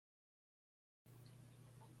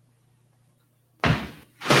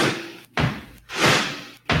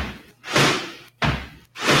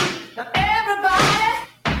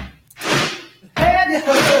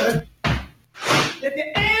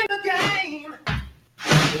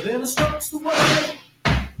Then the strokes the way.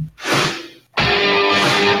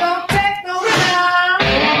 Don't take no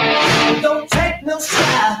rhyme. Don't take no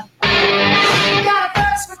style. Got a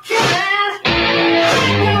thirst for killing.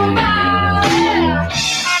 Ain't nobody.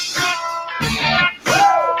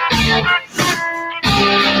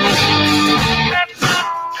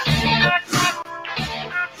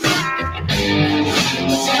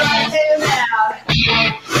 Right here now.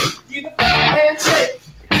 You can handshake.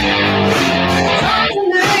 Talk to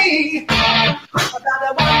me about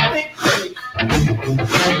that one big thing.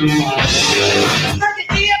 Stuck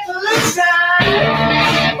your ear to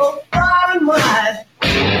listen, both far and wide.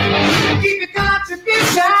 Keep your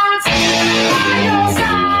contributions by your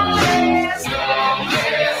side.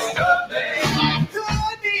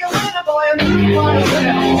 Could be a winner, boy, and you want to win.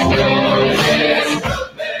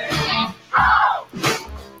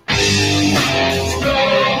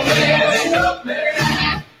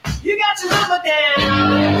 You got your number down.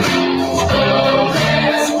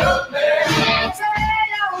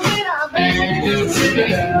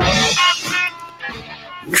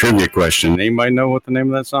 Trivia question. Anybody know what the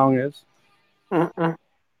name of that song is? Or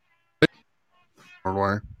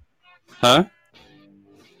Huh?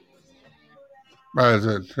 is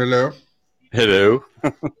it hello? Hello.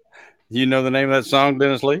 You know the name of that song,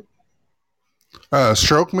 Dennis Lee?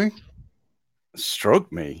 Stroke Me.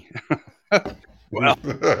 Stroke Me. Well,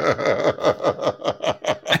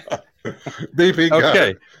 BP got okay.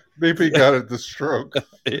 it. BP got it. The stroke.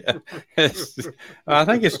 Yeah. I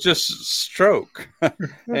think it's just Stroke.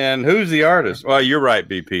 And who's the artist? Well, you're right,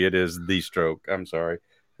 BP. It is The Stroke. I'm sorry.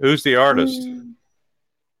 Who's the artist?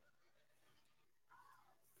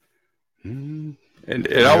 And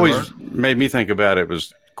it always made me think about it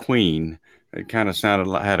was Queen. It kind of sounded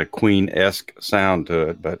like had a Queen-esque sound to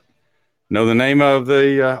it, but know the name of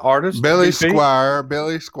the artist? Billy BP? Squire.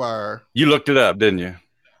 Billy Squire. You looked it up, didn't you?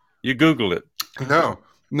 You Googled it.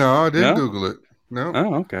 No, I didn't No? Google it. No.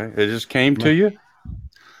 Oh, okay. It just came to you?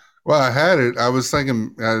 Well, I had it. I was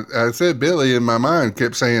thinking, I said Billy in my mind,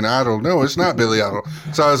 kept saying Idol. No, it's not Billy Idol.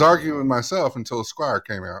 So I was arguing with myself until Squire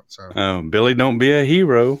came out. So Oh, Billy, don't be a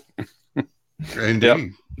hero. indeed. Yep.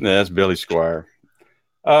 That's Billy Squire.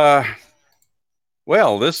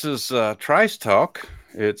 Well, this is Trice Talk.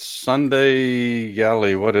 It's Sunday,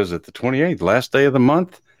 golly, what is it? The 28th, last day of the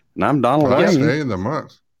month. And I'm Donald Last Wayne. day of the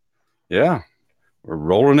month. Yeah. We're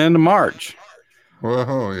rolling into March.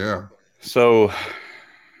 Oh, yeah. So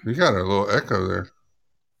You got a little echo there.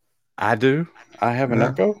 I do. I have an Yeah.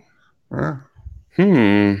 echo. Yeah.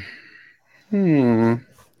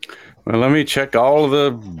 Well, let me check all of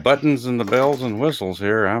the buttons and the bells and whistles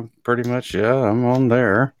here. I'm pretty much, I'm on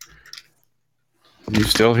there. You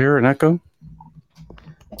still hear an echo?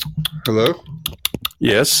 Hello?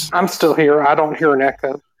 Yes. I'm still here. I don't hear an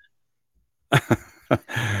echo.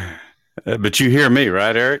 But you hear me,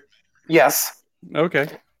 right, Eric? Yes. Okay.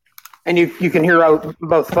 And you can hear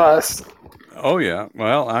both of us. Oh, yeah.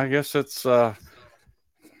 Well, I guess it's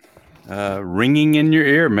ringing in your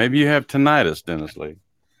ear. Maybe you have tinnitus, Dennis Lee.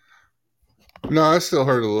 No, I still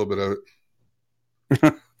heard a little bit of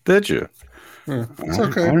it. Did you? Yeah, it's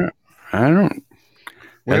okay. I don't.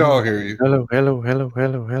 We all hear you. Hello.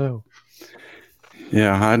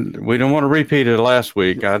 Yeah, we don't want to repeat it last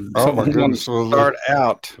week. Oh, my goodness. We'll start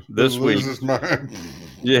out this week. Lose his mind.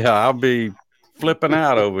 Yeah, I'll be flipping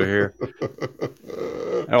out over here.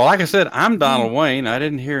 Well, like I said, I'm Donald Wayne. I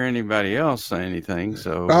didn't hear anybody else say anything.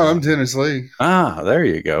 So, I'm Dennis Lee. there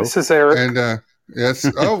you go. This is Eric. And yes.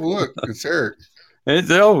 Oh, look, it's Eric.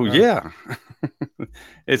 Yeah.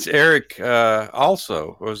 It's Eric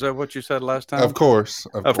also. Was that what you said last time? Of course.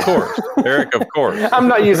 Of course. Eric, of course. I'm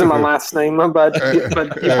not using my last name, but you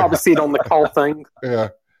probably see it on the call thing. Yeah.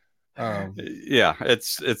 Yeah,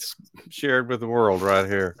 it's shared with the world right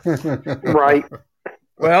here. Right.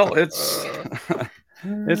 Well, it's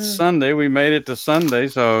Sunday. We made it to Sunday,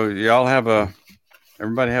 so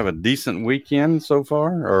everybody have a decent weekend so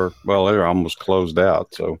far? Or, well, they're almost closed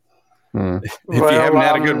out, so if you haven't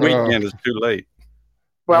had a good weekend, it's too late.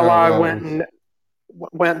 Well, I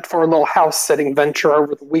went for a little house sitting venture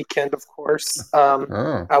over the weekend, of course,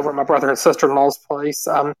 over at my brother and sister-in-law's place.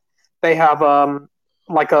 They have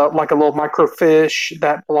like a little microfish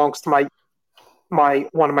that belongs to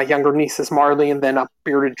one of my younger nieces, Marley, and then a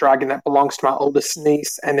bearded dragon that belongs to my oldest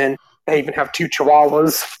niece, and then they even have 2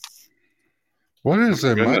 chihuahuas. What is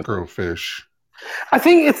a microfish? I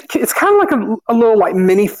think it's kind of like a little like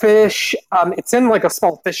mini fish. It's in like a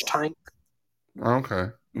small fish tank. Okay.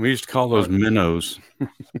 We used to call those minnows.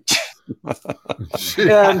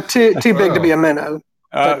 Yeah, too big to be a minnow,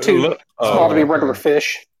 but too small to be regular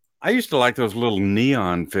fish. I used to like those little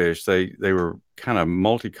neon fish. They were kind of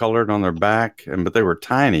multicolored on their back, but they were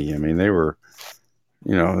tiny. I mean, they were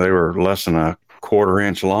less than a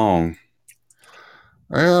quarter-inch long.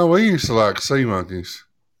 Yeah, we used to like sea monkeys.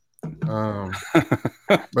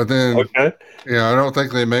 But then, okay. Yeah, I don't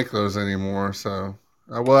think they make those anymore. So,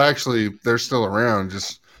 well, actually, they're still around.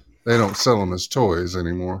 Just they don't sell them as toys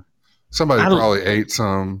anymore. Somebody probably ate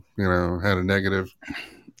some. Had a negative.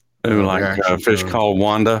 Like a fish called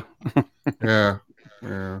Wanda. yeah.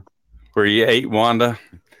 Where you ate Wanda.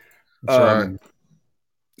 That's right.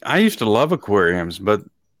 I used to love aquariums, but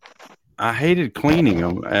I hated cleaning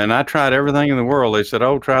them, and I tried everything in the world. They said,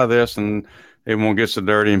 "Oh, try this, and it won't get so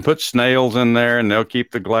dirty." And put snails in there, and they'll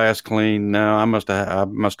keep the glass clean. No, I must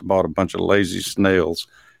have bought a bunch of lazy snails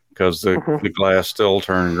because the glass still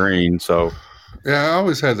turned green. So, yeah, I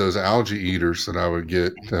always had those algae eaters that I would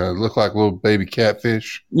get. Look like little baby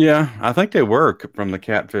catfish. Yeah, I think they work from the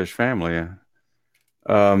catfish family.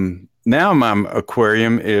 Now my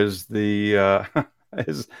aquarium is the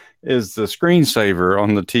is the screensaver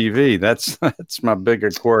on the TV. That's my big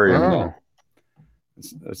aquarium. Oh.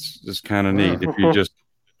 It's just kind of neat. If you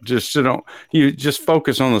you just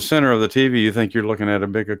focus on the center of the TV, you think you're looking at a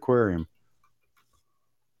big aquarium.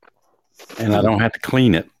 And I don't have to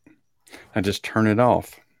clean it. I just turn it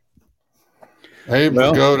off. Abe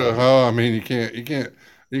would go to you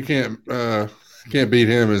can't beat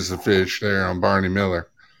him as the fish there on Barney Miller.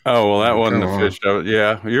 Oh, well, that wasn't the fish.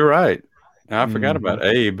 Yeah, you're right. I forgot about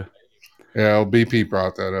Abe. Yeah, BP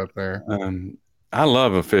brought that up there. I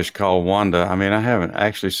love a fish called Wanda. I mean, I haven't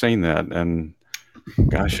actually seen that, and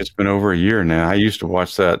gosh, it's been over a year now. I used to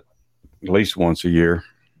watch that at least once a year.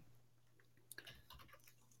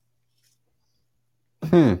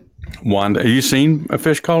 Wanda, have you seen a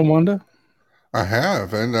fish called Wanda? I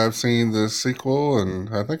have, and I've seen the sequel,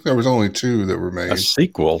 and I think there was only 2 that were made. A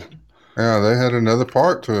sequel? Yeah, they had another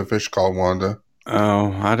part to A Fish Called Wanda.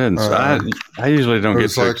 Oh, I didn't. I usually don't get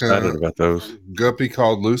so excited about those. Guppy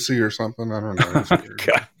Called Lucy or something. I don't know.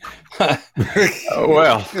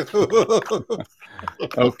 Well,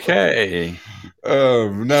 okay.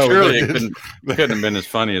 No, surely it couldn't have been as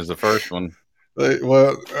funny as the first one. No,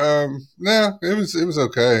 it was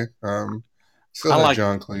okay. Still had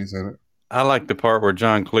John Cleese in it. I like the part where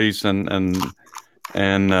John Cleese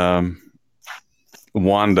and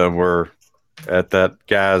Wanda were at that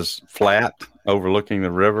guy's flat overlooking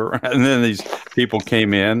the river, and then these people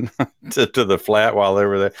came in to the flat while they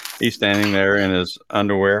were there. He's standing there in his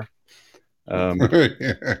underwear. John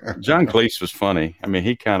Cleese was funny. I mean,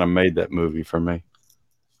 he kind of made that movie for me.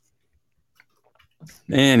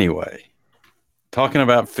 Anyway, talking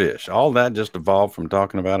about fish, all that just evolved from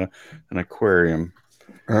talking about an aquarium.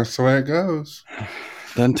 That's the way it goes.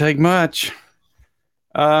 Doesn't take much.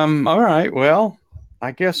 All right. Well,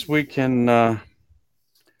 I guess we can.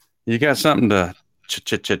 You got something to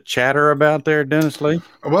chatter about there, Dennis Lee?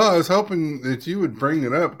 Well, I was hoping that you would bring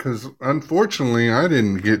it up because, unfortunately, I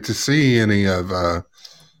didn't get to see any of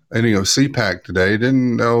CPAC today.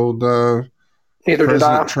 Didn't old Neither President did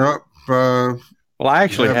I. Trump? Well, I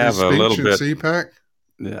actually have a little bit. CPAC?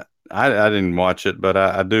 Yeah, I didn't watch it, but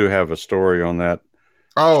I do have a story on that.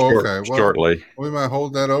 Oh, okay. Well, shortly, we might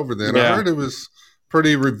hold that over then. Yeah. I heard it was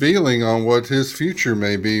pretty revealing on what his future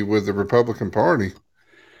may be with the Republican Party.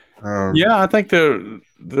 Yeah, I think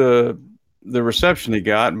the reception he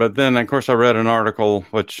got, but then of course I read an article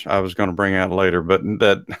which I was going to bring out later, but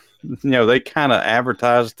that they kind of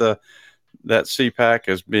advertised that CPAC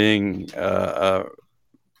as being a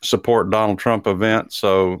support Donald Trump event.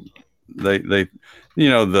 So they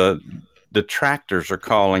the detractors are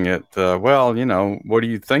calling it. What do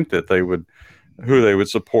you think that who they would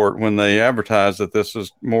support when they advertise that this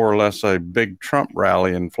is more or less a big Trump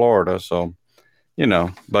rally in Florida? So.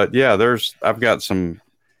 But yeah, I've got some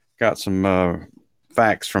facts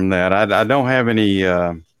from that. I don't have any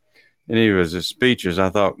of his speeches.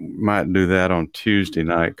 I thought we might do that on Tuesday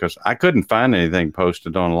night because I couldn't find anything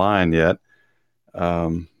posted online yet.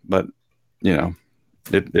 But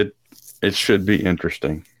it should be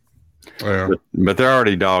interesting. Yeah. But they're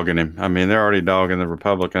already dogging him. I mean, they're already dogging the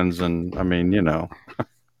Republicans, and I mean,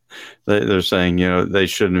 they're saying they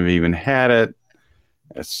shouldn't have even had it.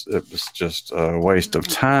 It was just a waste of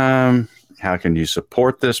time. How can you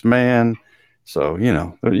support this man? So,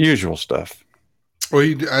 the usual stuff. Well,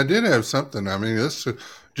 I did have something. I mean, this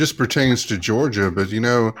just pertains to Georgia, but,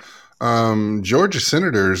 Georgia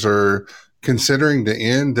senators are considering to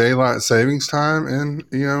end daylight savings time in,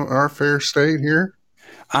 our fair state here.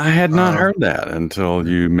 I had not heard that until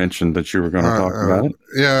you mentioned that you were going to talk about it.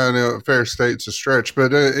 Yeah, I know fair state's a stretch.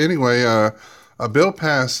 But anyway, a bill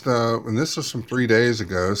passed, and this was from 3 days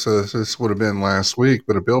ago, so this would have been last week,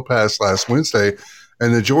 but a bill passed last Wednesday,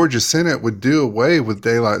 and the Georgia Senate would do away with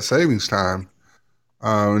daylight savings time.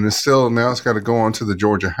 And it's still, now it's got to go on to the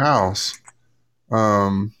Georgia House.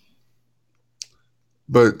 But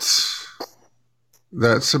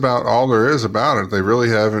that's about all there is about it. They really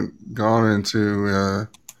haven't gone into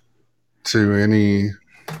to any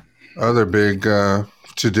other big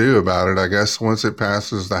to-do about it. I guess once it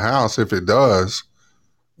passes the House, if it does,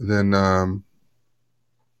 then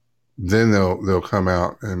they'll come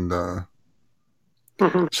out and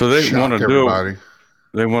so they want to do.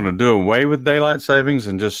 They want to do away with daylight savings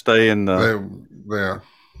and just stay in the.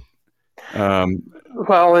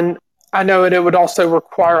 Well, and I know it would also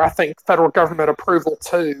require, I think, federal government approval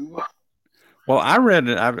too. Well, I read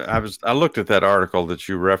it. I looked at that article that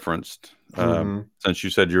you referenced since you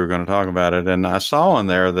said you were going to talk about it, and I saw in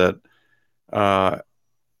there that, to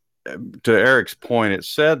Eric's point, it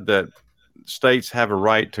said that states have a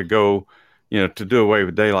right to go, to do away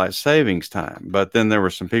with daylight savings time. But then there were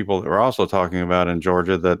some people that were also talking about in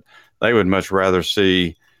Georgia that they would much rather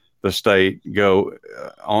see the state go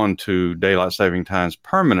on to daylight saving times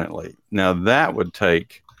permanently. Now, that would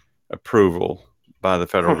take approval by the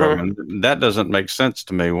federal government. That doesn't make sense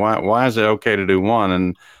to me. Why is it okay to do one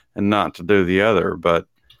and not to do the other? But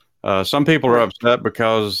some people are upset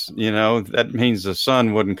because, that means the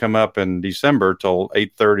sun wouldn't come up in December till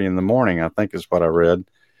 8:30 in the morning, I think is what I read.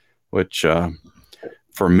 Which,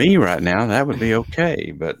 for me right now, that would be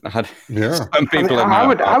okay. But some people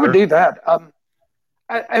I would do that.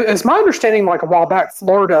 As my understanding, like a while back,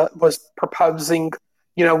 Florida was proposing,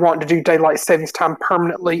 wanting to do daylight savings time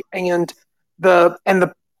permanently, and the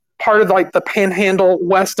part of like the Panhandle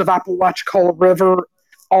west of Apalachicola River,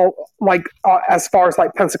 as far as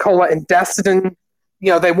like Pensacola and Destin,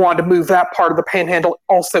 they wanted to move that part of the Panhandle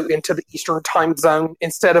also into the Eastern time zone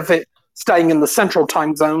instead of it staying in the Central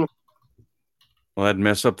time zone. Well, that'd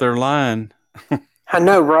mess up their line. I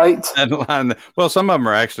know, right? That line. Well, some of them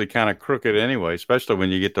are actually kind of crooked anyway, especially when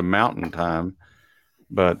you get to mountain time.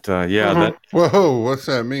 But Whoa, what's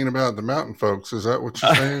that mean about the mountain folks? Is that what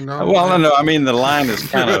you're saying? Well, no. I mean, the line is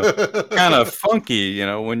kind of funky,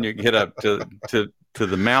 when you get up to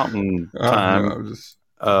the mountain time.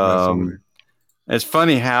 It's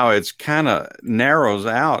funny how it's kind of narrows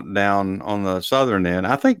out down on the southern end.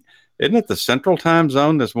 I think. Isn't it the Central Time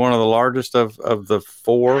Zone that's one of the largest of the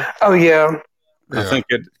four? Oh, yeah. I think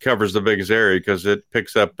it covers the biggest area because it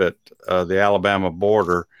picks up at the Alabama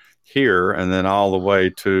border here and then all the way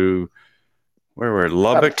to, where were it,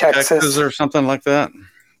 Lubbock, Texas, or something like that?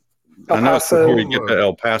 El Paso. I know it's before you get to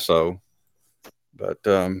El Paso. But,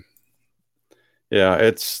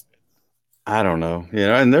 it's, I don't know.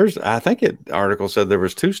 And I think article said there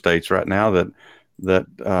was 2 states right now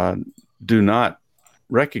that do not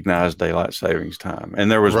recognize daylight savings time,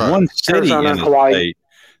 and there was one city in a state.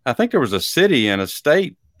 I think there was a city in a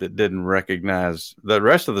state that didn't recognize. The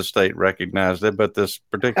rest of the state recognized it, but this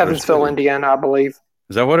particular Evansville, city, Indiana, I believe.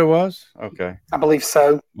 Is that what it was? Okay, I believe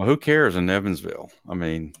so. Well, who cares in Evansville? I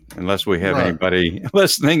mean, unless we have anybody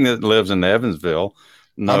listening that lives in Evansville.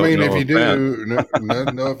 No, if you do,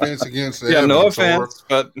 no offense against Evans, no offense,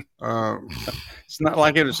 but it's not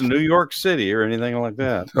like it was New York City or anything like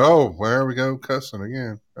that. Oh, there we go, cussing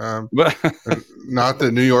again. But not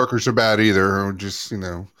that New Yorkers are bad either. Just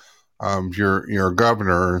your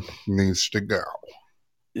governor needs to go.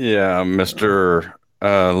 Yeah, Mr.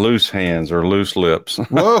 Loose hands or loose lips.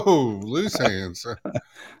 Whoa, loose hands,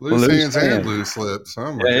 loose hands and loose lips.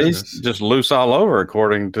 Oh my goodness. He's just loose all over,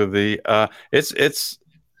 according to the. It's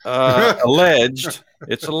alleged.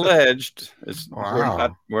 It's alleged. It's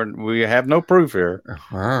wow. We have no proof here.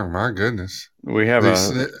 Oh my goodness. We have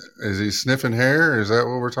is he sniffing hair? Is that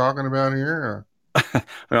what we're talking about here?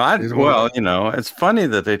 It's funny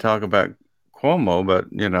that they talk about Cuomo, but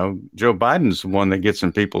Joe Biden's the one that gets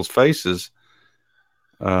in people's faces.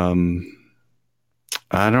 I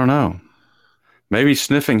don't know. Maybe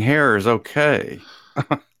sniffing hair is okay.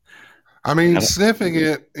 I mean, sniffing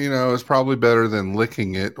it, is probably better than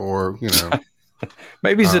licking it, or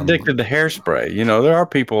Maybe he's addicted to hairspray. There are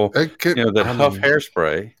people that huff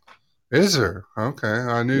hairspray. Is there? Okay,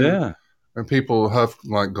 I knew. Yeah, and people huff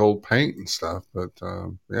like gold paint and stuff, but I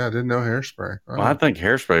didn't know hairspray. Well, I think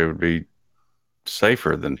hairspray would be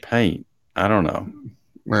safer than paint. I don't know.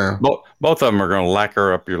 Yeah. Both of them are going to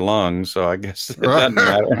lacquer up your lungs, so I guess it doesn't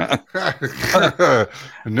matter.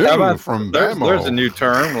 From Bamo. There's a new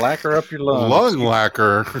term, lacquer up your lungs. Lung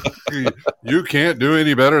lacquer. You can't do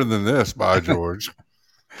any better than this, by George.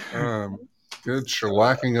 Good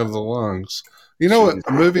shellacking of the lungs. You know what?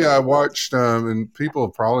 A movie I watched, and people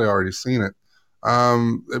have probably already seen it,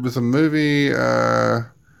 It was a movie.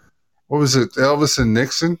 What was it? Elvis and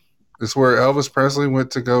Nixon. It's where Elvis Presley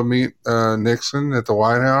went to go meet Nixon at the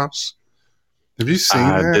White House. Have you seen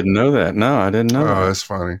that? I didn't know that. No, I didn't know that. Oh, it's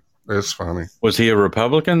funny. It's funny. Was he a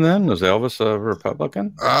Republican then? Was Elvis a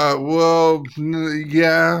Republican? Well,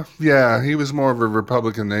 yeah. He was more of a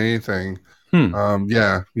Republican than anything.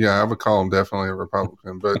 Yeah. I would call him definitely a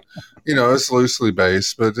Republican, but it's loosely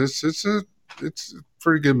based. But it's a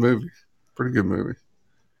pretty good movie. Pretty good movie.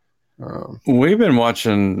 We've been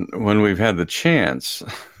watching, when we've had the chance,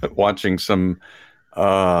 watching some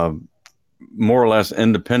more or less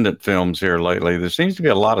independent films here lately. There seems to be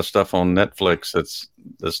a lot of stuff on Netflix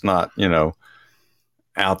that's not,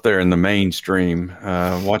 out there in the mainstream.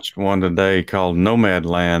 Watched one today called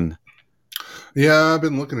Nomadland. Yeah, I've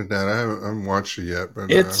been looking at that. I haven't watched it yet, but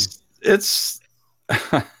it's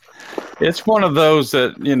it's one of those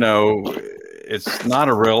that it's not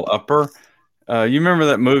a real upper. You remember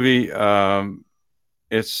that movie?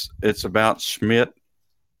 It's about Schmidt.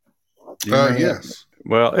 Yes.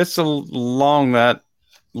 Well, it's along that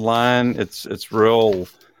line. It's real.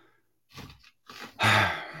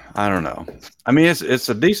 I don't know. I mean, it's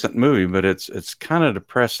a decent movie, but it's kind of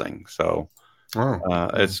depressing. So,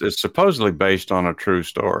 it's supposedly based on a true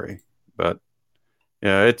story, but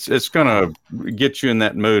yeah, it's gonna get you in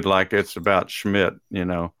that mood, like it's about Schmidt.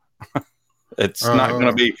 It's not going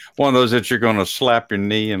to be one of those that you're going to slap your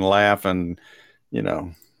knee and laugh and,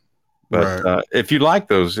 but right. If you like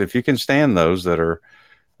those, if you can stand those that are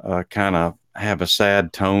kind of have a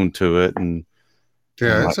sad tone to it. And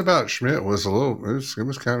yeah, it's about Schmidt it was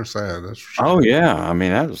kind of sad. That's for sure. Oh yeah. I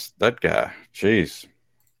mean, that guy, jeez.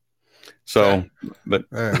 So, but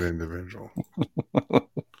that individual,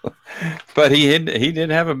 but he did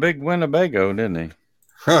have a big Winnebago, didn't he?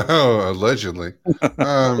 Oh, allegedly.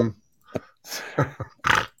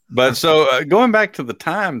 But so going back to the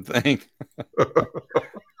time thing.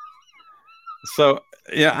 So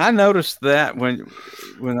yeah, I noticed that when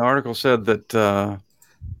the article said that the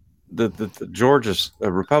Georgia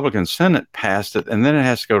Republican Senate passed it, and then it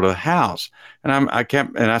has to go to the House. And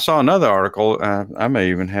I saw another article. I may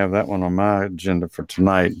even have that one on my agenda for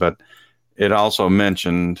tonight, but it also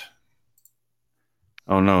mentioned.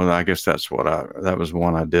 Oh no, I guess that was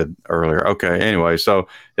one I did earlier. Okay, anyway, so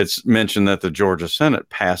it's mentioned that the Georgia Senate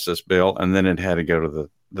passed this bill, and then it had to go to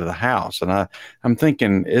the House, and I'm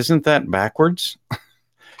thinking, isn't that backwards?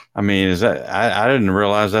 I mean, is that I didn't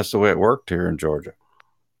realize that's the way it worked here in Georgia.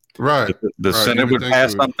 Right. The Senate would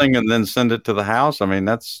pass something and then send it to the House. I mean,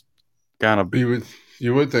 that's kind of you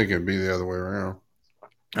would think it'd be the other way around.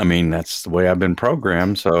 I mean, that's the way I've been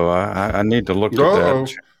programmed, so I need to look at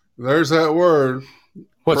that. There's that word.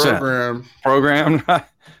 What's that? Program?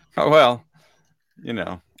 Well,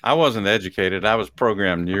 I wasn't educated. I was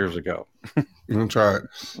programmed years ago. That's right.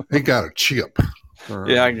 He got a chip.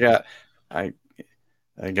 Yeah, I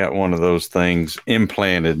got one of those things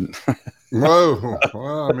implanted. Whoa.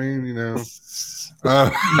 Well, I mean, that's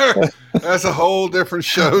a whole different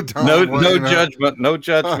show, Tom. No judgment. No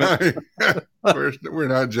judgment. We're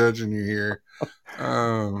not judging you here.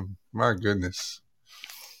 My goodness.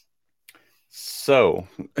 So,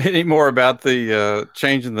 any more about the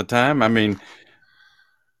change in the time? I mean,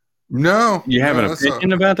 no. You have an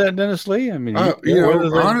opinion about that, Dennis Lee? I mean,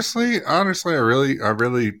 honestly, I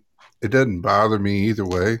really, it doesn't bother me either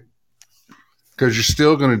way, because you're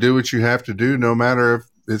still going to do what you have to do, no matter if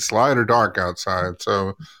it's light or dark outside.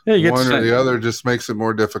 So one or the other just makes it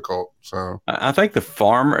more difficult. So I think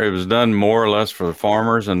it was done more or less for the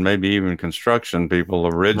farmers and maybe even construction people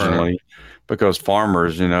originally, because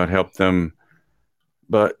farmers, it helped them.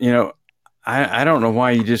 But, I don't know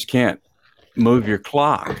why you just can't move your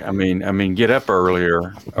clock. I mean, get up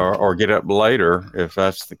earlier or get up later if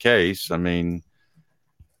that's the case. I mean,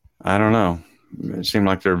 I don't know. It seemed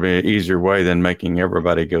like there'd be an easier way than making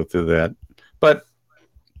everybody go through that. But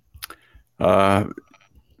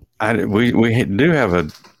we do have a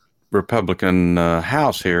Republican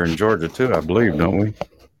House here in Georgia too, I believe, don't we?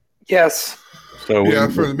 Yes. So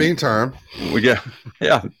for the meantime,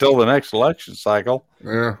 until the next election cycle.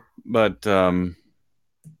 Yeah. But well,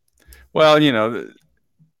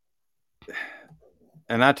 and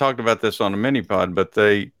I talked about this on a mini pod, but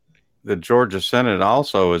the Georgia Senate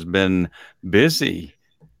also has been busy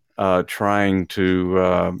trying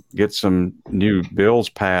to get some new bills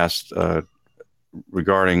passed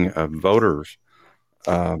regarding voters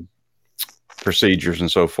procedures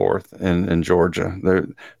and so forth in Georgia.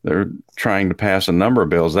 They're trying to pass a number of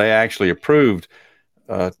bills. They actually approved,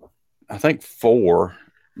 I think 4,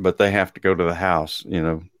 but they have to go to the House,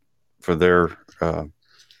 for their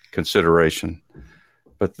consideration.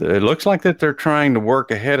 But it looks like that they're trying to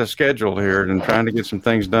work ahead of schedule here and trying to get some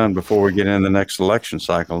things done before we get in the next election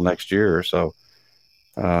cycle next year. So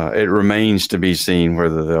it remains to be seen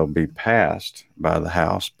whether they'll be passed by the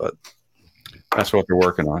House, but that's what they're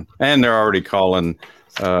working on. And they're already calling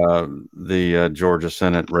the Georgia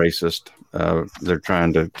Senate racist. They're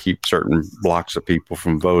trying to keep certain blocks of people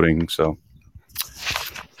from voting. So,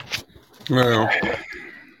 well,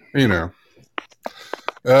 you know,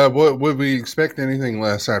 would we expect anything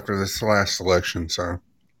less after this last election? So,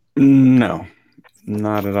 no,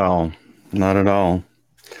 not at all. Not at all.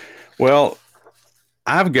 Well,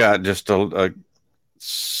 I've got just a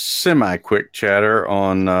semi-quick chatter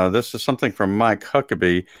on this is something from Mike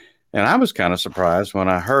Huckabee, and I was kind of surprised when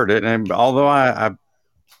I heard it. And although I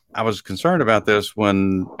was concerned about this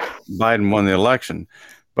when Biden won the election,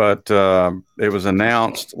 but it was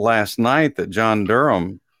announced last night that John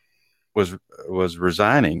Durham was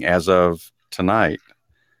resigning as of tonight,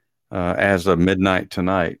 as of midnight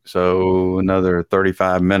tonight. So another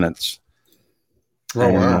 35 minutes.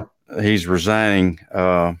 Oh, wow. He's resigning.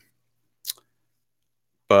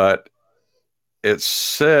 But it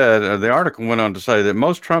said, the article went on to say that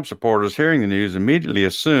most Trump supporters hearing the news immediately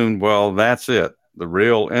assumed, well, that's it. The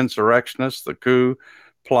real insurrectionists, the coup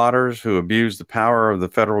plotters who abused the power of the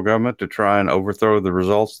federal government to try and overthrow the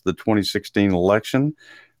results of the 2016 election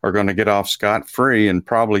are going to get off scot-free and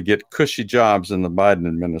probably get cushy jobs in the Biden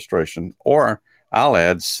administration. Or I'll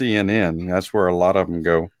add CNN. That's where a lot of them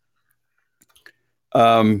go.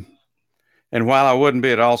 And while I wouldn't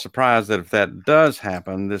be at all surprised that if that does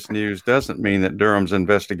happen, this news doesn't mean that Durham's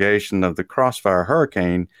investigation of the Crossfire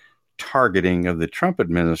Hurricane targeting of the Trump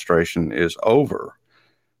administration is over.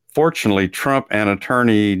 Fortunately, Trump and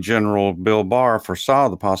Attorney General Bill Barr foresaw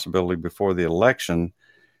the possibility before the election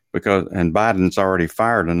and Biden's already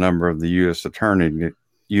fired a number of the U.S.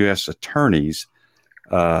 attorneys,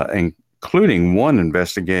 including one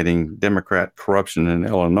investigating Democrat corruption in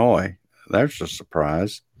Illinois. That's a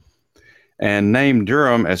surprise. And named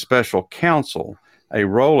Durham as special counsel, a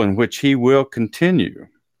role in which he will continue.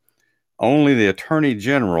 Only the Attorney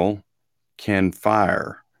General can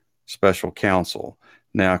fire special counsel.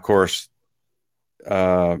 Now, of course,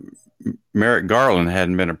 Merrick Garland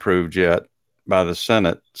hadn't been approved yet by the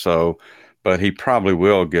Senate, but he probably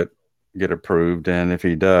will get approved. And if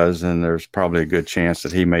he does, then there's probably a good chance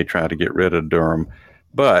that he may try to get rid of Durham.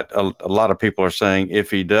 But a lot of people are saying if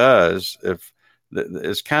he does,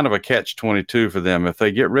 it's kind of a catch-22 for them. If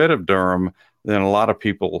they get rid of Durham, then a lot of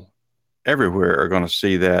people everywhere are going to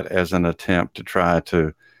see that as an attempt to try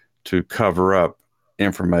to cover up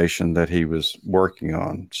information that he was working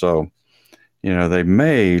on. So, they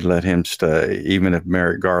may let him stay, even if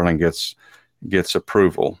Merrick Garland gets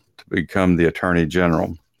approval to become the Attorney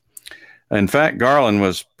General. In fact, Garland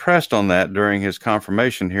was pressed on that during his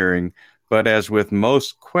confirmation hearing, but as with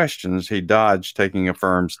most questions, he dodged taking a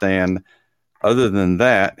firm stand. Other than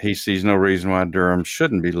that, he sees no reason why Durham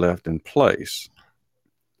shouldn't be left in place.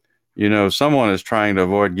 Someone is trying to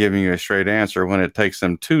avoid giving you a straight answer when it takes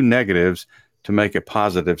them two negatives to make a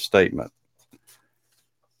positive statement.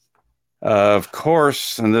 Of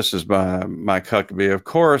course, and this is by Mike Huckabee, of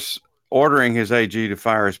course, ordering his AG to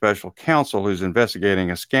fire a special counsel who's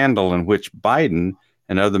investigating a scandal in which Biden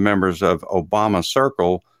and other members of Obama's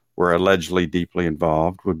circle were allegedly deeply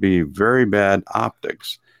involved would be very bad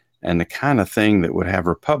optics, and the kind of thing that would have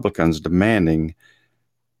Republicans demanding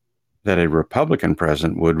that a Republican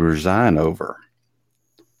president would resign over.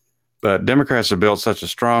 But Democrats have built such a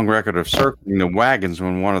strong record of circling the wagons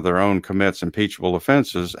when one of their own commits impeachable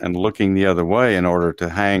offenses and looking the other way in order to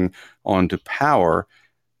hang on to power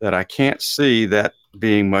that I can't see that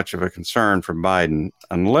being much of a concern for Biden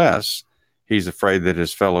unless he's afraid that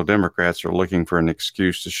his fellow Democrats are looking for an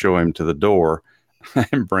excuse to show him to the door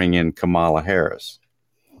and bring in Kamala Harris.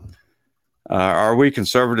 Are we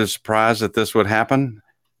conservatives surprised that this would happen?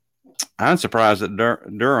 I'm surprised that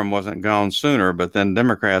Durham wasn't gone sooner, but then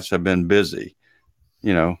Democrats have been busy,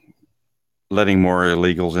 letting more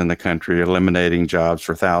illegals in the country, eliminating jobs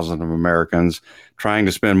for thousands of Americans, trying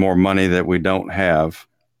to spend more money that we don't have.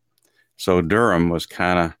 So Durham was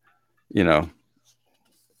kind of,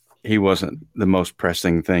 he wasn't the most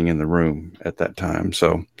pressing thing in the room at that time.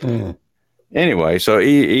 So anyway, so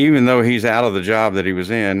even though he's out of the job that he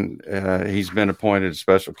was in, he's been appointed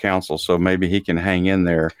special counsel, so maybe he can hang in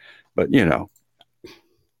there. But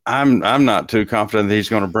I'm not too confident that he's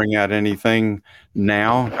going to bring out anything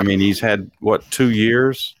now. I mean, he's had 2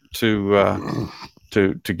 years to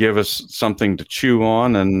give us something to chew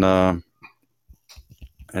on,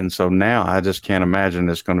 and so now I just can't imagine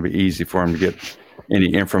it's going to be easy for him to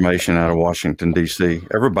any information out of Washington, D.C.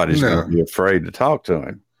 Everybody's going to be afraid to talk to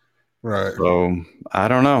him. Right. So I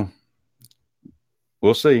don't know.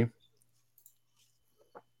 We'll see.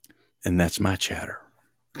 And that's my chatter.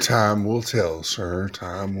 Time will tell, sir.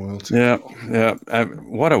 Time will tell. Yeah.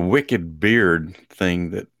 What a wicked beard thing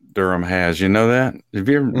that Durham has. You know that? Have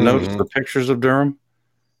you ever noticed the pictures of Durham?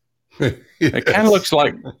 Yes. It kind of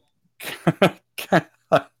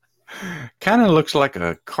looks like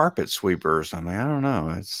a carpet sweeper or something. I don't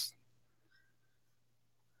know.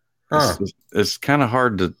 It's kind of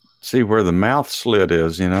hard to see where the mouth slit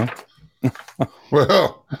is, you know?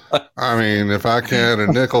 Well, I mean, if I can add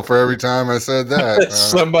a nickel for every time I said that.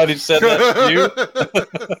 Somebody said that to you?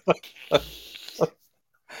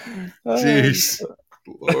 Jeez.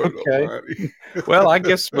 Lord Almighty. Well, I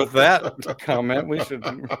guess with that comment, we should.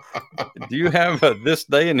 Do you have this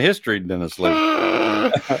day in history, Dennis Lee?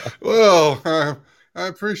 Well, I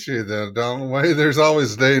appreciate that, Donald Way. There's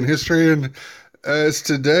always a day in history, and as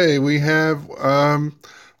today we have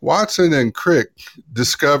Watson and Crick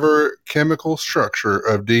discover chemical structure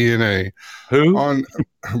of DNA. Who? On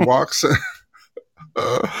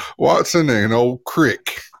Watson and old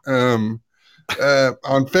Crick. On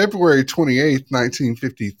February 28th,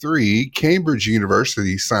 1953, Cambridge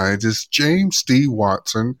University scientists James D.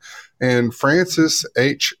 Watson and Francis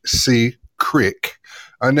H. C. Crick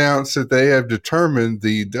announced that they have determined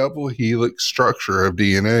the double helix structure of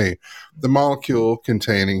DNA, the molecule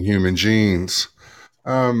containing human genes.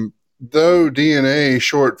 Though DNA,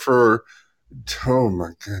 short for, oh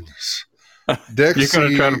my goodness. You're going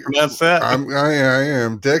to try to pronounce that? I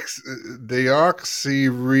am.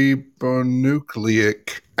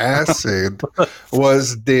 Deoxyribonucleic acid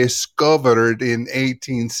was discovered in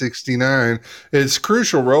 1869. Its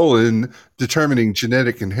crucial role in determining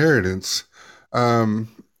genetic inheritance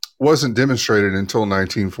wasn't demonstrated until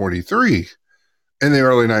 1943. In the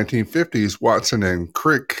early 1950s, Watson and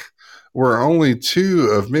Crick were only two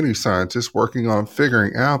of many scientists working on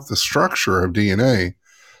figuring out the structure of DNA.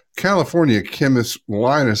 California chemist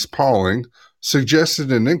Linus Pauling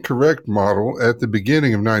suggested an incorrect model at the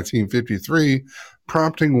beginning of 1953,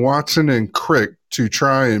 prompting Watson and Crick to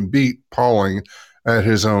try and beat Pauling at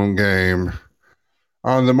his own game.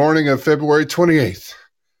 On the morning of February 28th,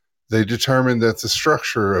 they determined that the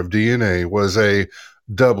structure of DNA was a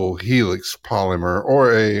double helix polymer,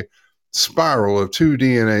 or a spiral of two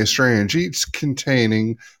DNA strands, each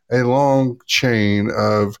containing a long chain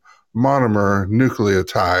of monomer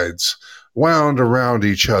nucleotides wound around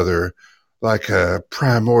each other like a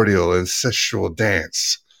primordial incestual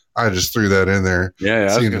dance. I just threw that in there.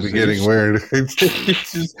 Yeah, seemed to be getting weird.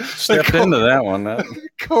 Stepped into that one.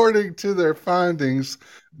 According to their findings,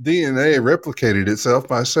 DNA replicated itself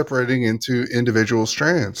by separating into individual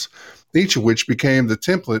strands, each of which became the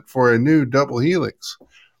template for a new double helix.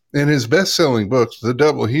 In his best-selling book, The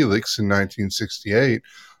Double Helix, in 1968,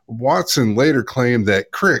 Watson later claimed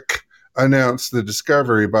that Crick announced the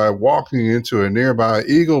discovery by walking into a nearby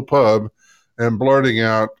Eagle pub and blurting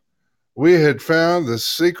out, "We had found the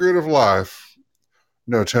secret of life."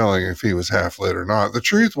 No telling if he was half-lit or not. The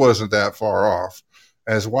truth wasn't that far off,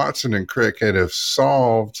 as Watson and Crick had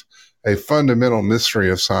solved a fundamental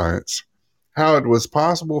mystery of science: how it was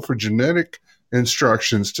possible for genetic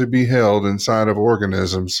instructions to be held inside of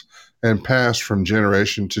organisms and passed from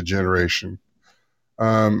generation to generation.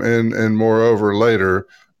 And moreover, later,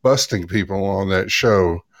 busting people on that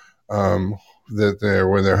show that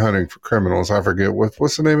they're hunting for criminals. I forget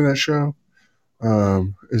what's the name of that show.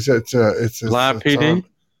 Is that it's Live PD?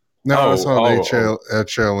 No, it's on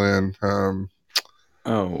HLN.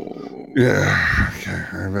 Yeah. Okay.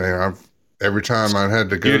 I mean, every time I had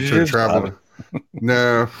to go to travel.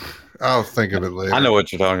 No, I'll think of it later. I know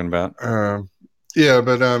what you're talking about. Yeah,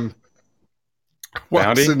 but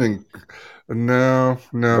Watson and no,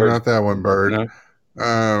 Bird. Not that one, Bird. No.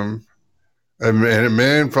 And a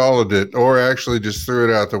man followed it, or actually just threw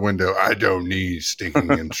it out the window. I don't need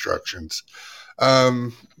stinking instructions.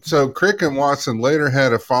 So Crick and Watson later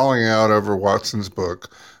had a falling out over Watson's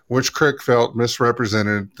book, which Crick felt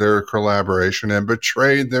misrepresented their collaboration and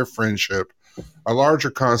betrayed their friendship. A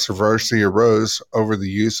larger controversy arose over the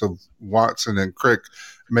use of Watson and Crick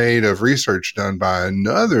made of research done by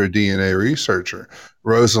another DNA researcher,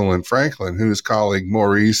 Rosalind Franklin, whose colleague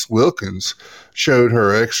Maurice Wilkins showed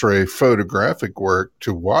her X-ray photographic work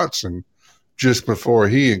to Watson just before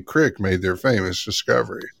he and Crick made their famous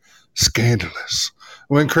discovery. Scandalous.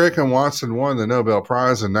 When Crick and Watson won the Nobel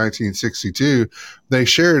Prize in 1962, they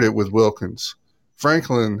shared it with Wilkins.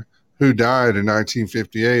 Franklin, who died in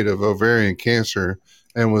 1958 of ovarian cancer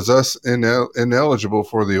and was thus ineligible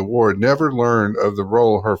for the award, never learned of the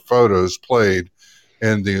role her photos played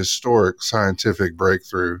and the historic scientific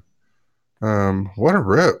breakthrough. What a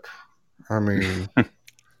rip. I mean,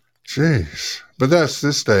 jeez. But that's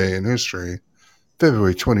this day in history,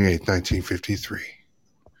 February 28th, 1953.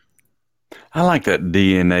 I like that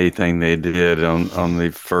DNA thing they did on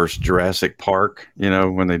the first Jurassic Park,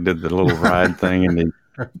 when they did the little ride thing and they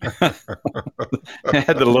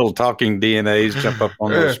had the little talking DNAs jump up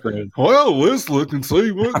on the screen. Well, let's look and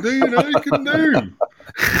see what DNA can do.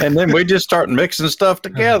 And then we just start mixing stuff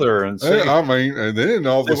together and see. And then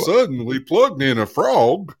all of a sudden we plugged in a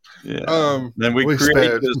frog. Yeah. Then we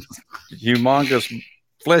create this humongous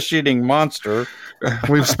flesh-eating monster.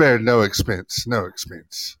 We've spared no expense. No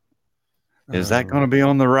expense. Is that going to be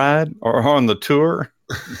on the ride or on the tour?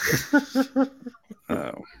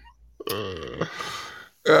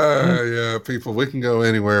 Yeah, people, we can go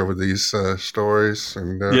anywhere with these stories.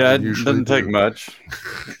 And it doesn't take much.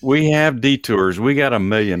 We have detours. We got 1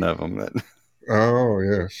 million of them. Oh,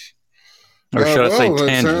 yes. Or should I say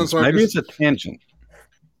tangents? Like maybe it's a tangent.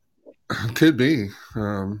 Could be.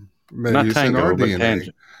 Maybe Not it's tango, in our but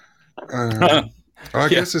DNA. tangent. I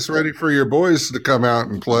guess it's ready for your boys to come out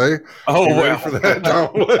and play. Oh, well. For that,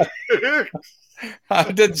 Tom?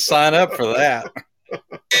 I didn't sign up for that.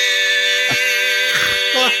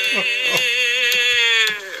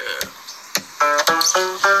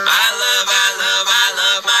 I love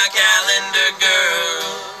my calendar girl.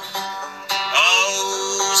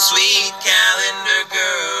 Oh, sweet calendar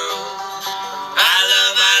girl. I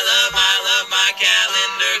love my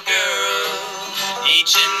calendar girl.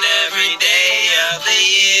 Each and every day of the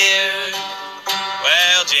year.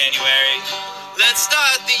 Well, January, let's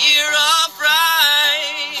start the year off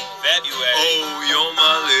right. February, oh, you're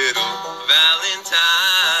my little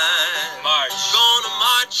Valentine. March, gonna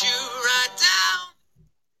march you right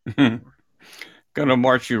down. Gonna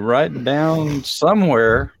march you right down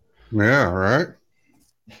somewhere. Yeah, right.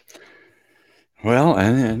 Well,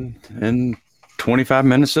 and in 25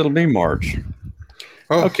 minutes it'll be March.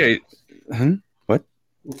 Oh. Okay. What?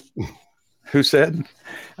 Who said?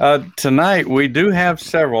 Tonight we do have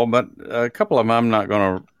several, but a couple of them I'm not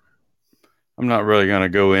really going to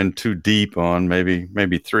go in too deep on.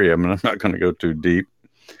 Maybe 3 of them. I'm not going to go too deep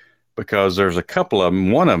because there's a couple of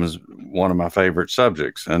them. One of them is one of my favorite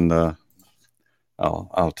subjects, and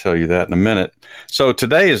I'll tell you that in a minute. So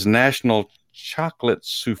today is National Chocolate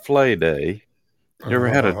Souffle Day. You ever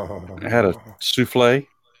had a souffle?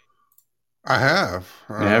 I have.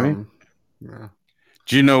 Have you? Yeah.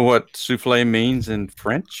 Do you know what souffle means in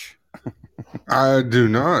French? I do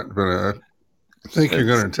not, but I think you're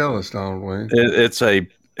going to tell us, Donald Wayne.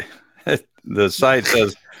 The site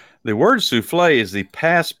says the word souffle is the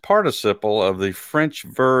past participle of the French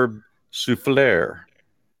verb souffler,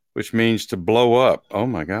 which means to blow up. Oh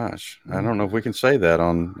my gosh. I don't know if we can say that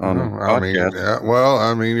on a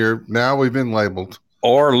podcast. Now we've been labeled.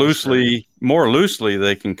 Or more loosely,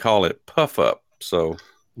 they can call it puff up. So,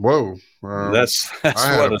 whoa. That's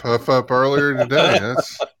I had a puff up earlier today.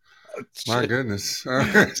 That's my goodness.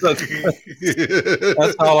 That's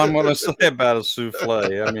all I'm going to say about a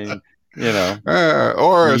souffle. I mean,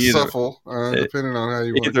 or a souffle, depending on how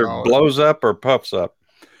you want to call it. Either blows up or puffs up.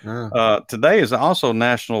 Yeah. Today is also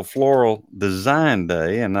National Floral Design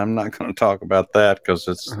Day, and I'm not going to talk about that because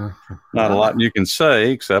it's not a lot you can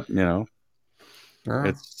say except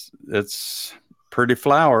it's pretty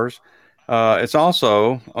flowers. It's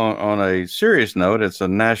also on a serious note. It's a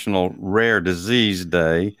National Rare Disease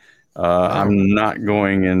Day. I'm not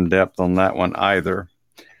going in depth on that one either.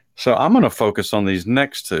 So I'm going to focus on these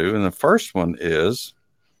next two, and the first one is,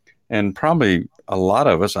 and probably a lot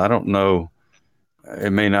of us, I don't know.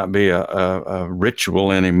 It may not be a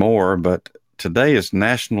ritual anymore, but today is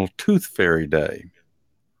National Tooth Fairy Day.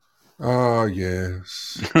 Oh,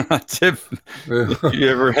 yes. You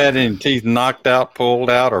ever had any teeth knocked out, pulled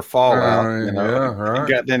out, or fall out? Yeah, right.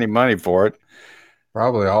 You got any money for it?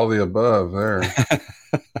 Probably all the above there.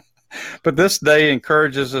 But this day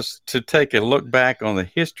encourages us to take a look back on the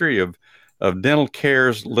history of dental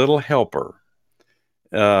care's little helper.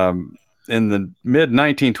 In the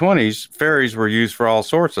mid-1920s, fairies were used for all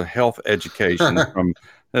sorts of health education,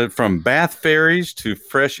 from bath fairies to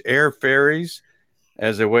fresh air fairies,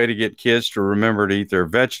 as a way to get kids to remember to eat their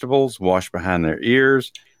vegetables, wash behind their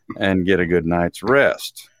ears, and get a good night's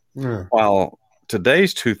rest. Yeah. While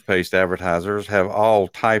today's toothpaste advertisers have all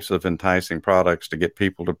types of enticing products to get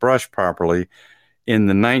people to brush properly, in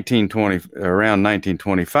the around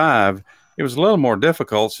 1925, it was a little more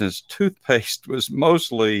difficult since toothpaste was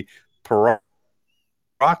mostly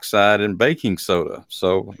peroxide and baking soda.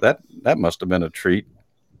 So that must have been a treat.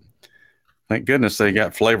 Thank goodness they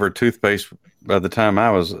got flavored toothpaste by the time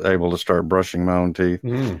I was able to start brushing my own teeth.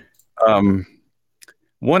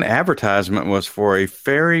 One advertisement was for a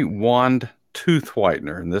fairy wand tooth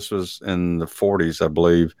whitener, and this was in the 40s, I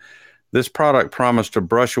believe. This product promised to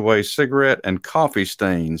brush away cigarette and coffee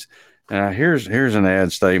stains. Now, here's an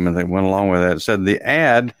ad statement that went along with that. It said the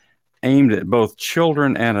ad aimed at both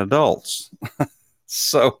children and adults.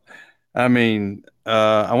 So, I mean,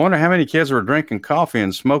 I wonder how many kids were drinking coffee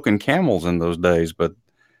and smoking Camels in those days, but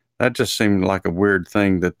that just seemed like a weird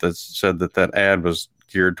thing that said that ad was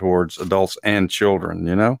geared towards adults and children,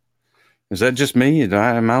 you know? Is that just me?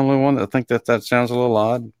 Am I the only one that think that sounds a little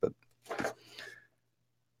odd? But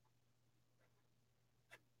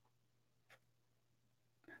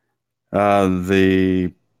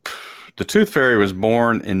the Tooth Fairy was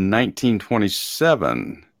born in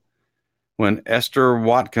 1927 when Esther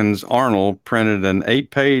Watkins Arnold printed an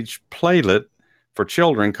 8-page playlet for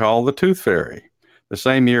children called The Tooth Fairy. The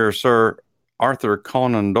same year, Sir Arthur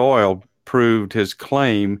Conan Doyle proved his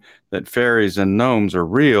claim that fairies and gnomes are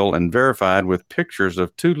real and verified with pictures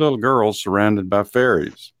of 2 little girls surrounded by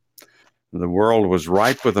fairies. The world was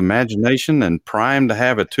ripe with imagination and primed to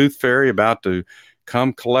have a tooth fairy about to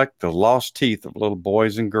come collect the lost teeth of little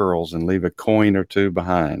boys and girls and leave a coin or two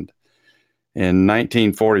behind. In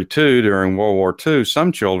 1942, during World War II,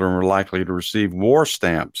 some children were likely to receive war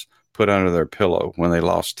stamps put under their pillow when they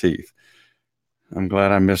lost teeth. I'm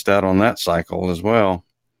glad I missed out on that cycle as well.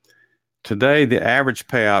 Today, the average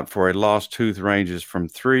payout for a lost tooth ranges from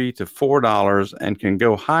 $3 to $4 and can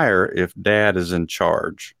go higher if dad is in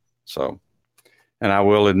charge. So, and I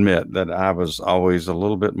will admit that I was always a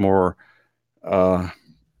little bit more, I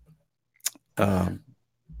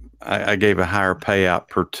gave a higher payout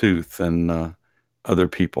per tooth than other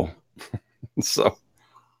people. So,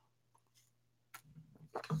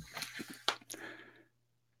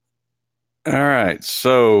 all right.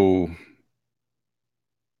 So,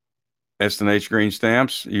 S&H green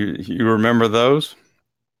stamps, you remember those?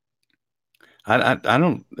 I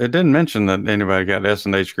don't. It didn't mention that anybody got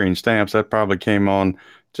S&H green stamps. That probably came on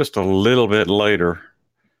just a little bit later.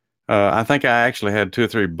 I think I actually had 2 or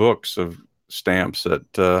 3 books of stamps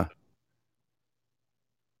that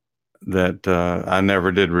I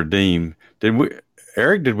never did redeem. Did we,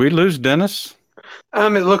 Eric? Did we lose Dennis?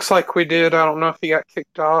 It looks like we did. I don't know if he got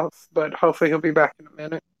kicked off, but hopefully he'll be back in a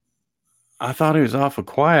minute. I thought he was awful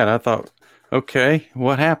quiet. I thought, okay,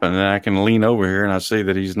 what happened? And I can lean over here and I see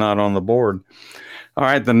that he's not on the board. All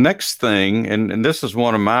right, the next thing, and this is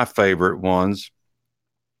one of my favorite ones,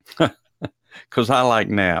 because I like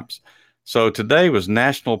naps. So today was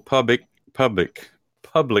National Public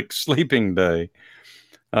Sleeping Day.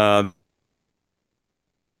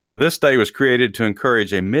 This day was created to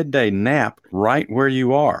encourage a midday nap right where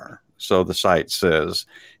you are. So the site says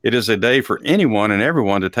it is a day for anyone and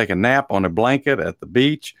everyone to take a nap on a blanket at the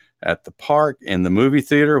beach, at the park, in the movie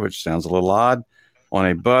theater, which sounds a little odd, on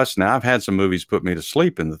a bus. Now, I've had some movies put me to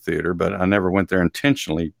sleep in the theater, but I never went there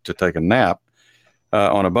intentionally to take a nap.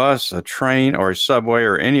 On a bus, a train, or a subway,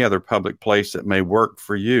 or any other public place that may work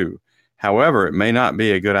for you. However, it may not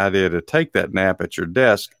be a good idea to take that nap at your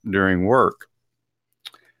desk during work.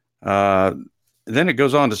 Then it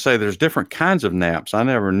goes on to say there's different kinds of naps. I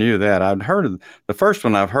never knew that. I'd heard of the first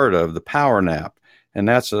one I've heard of, the power nap. And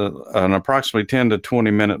that's an approximately 10 to 20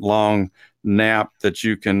 minute long nap that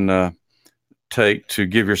you can take to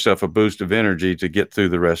give yourself a boost of energy to get through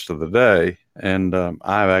the rest of the day. And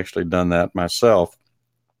I've actually done that myself.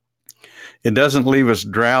 It doesn't leave us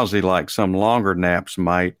drowsy like some longer naps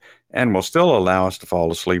might, and will still allow us to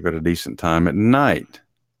fall asleep at a decent time at night.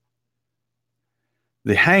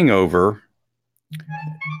 The hangover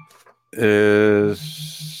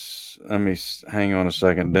is, let me hang on a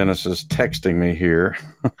second. Dennis is texting me here.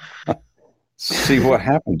 See what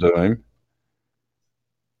happened to him.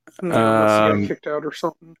 No, unless he got kicked out or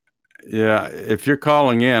something. Yeah, if you're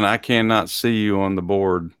calling in, I cannot see you on the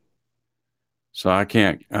board, so I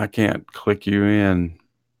can't click you in.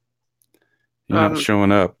 You're not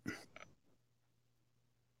showing up.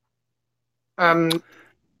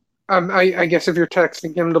 I guess if you're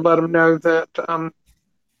texting him to let him know that,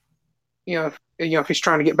 if he's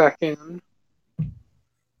trying to get back in.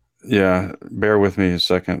 Yeah, bear with me a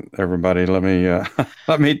second, everybody. Let me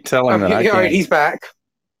tell him that I can't. All right, he's back.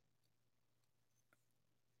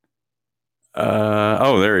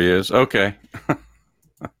 There he is. Okay.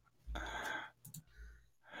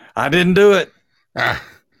 I didn't do it.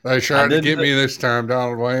 They tried to get me this time,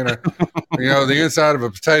 Donald Wayne. The inside of a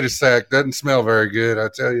potato sack doesn't smell very good. I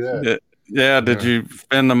tell you that. Yeah. Did you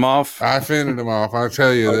fend them off? I fended them off. I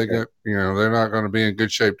tell you, They got. They're not going to be in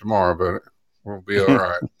good shape tomorrow, but we'll be all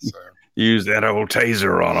right. So use that old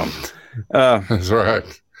taser on them. That's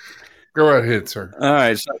right. Go right ahead, sir. All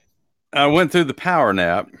right. So I went through the power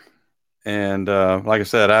nap, and like I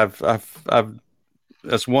said, I've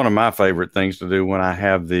that's one of my favorite things to do when I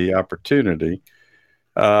have the opportunity.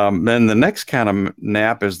 Then the next kind of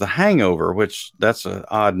nap is the hangover, which that's an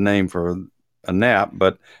odd name for a nap,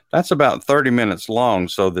 but that's about 30 minutes long.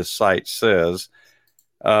 So this site says,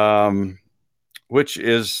 which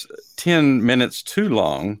is 10 minutes too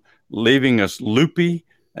long, leaving us loopy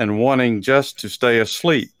and wanting just to stay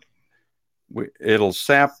asleep. It'll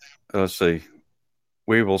sap, let's see,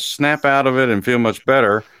 we will snap out of it and feel much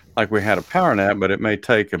better like we had a power nap, but it may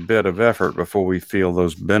take a bit of effort before we feel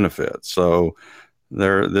those benefits. So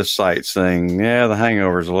this site's saying, yeah, the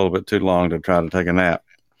hangover is a little bit too long to try to take a nap.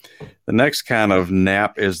 The next kind of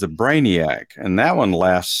nap is the brainiac, and that one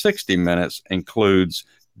lasts 60 minutes, includes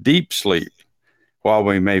deep sleep. While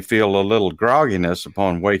we may feel a little grogginess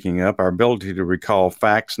upon waking up, our ability to recall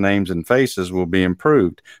facts, names, and faces will be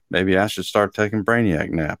improved. Maybe I should start taking brainiac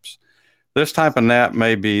naps. This type of nap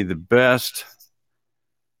may be the best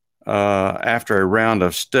after a round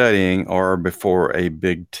of studying or before a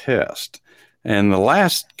big test. And the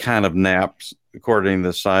last kind of naps, according to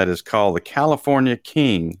the site, is called the California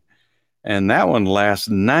King. And that one lasts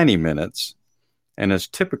 90 minutes and is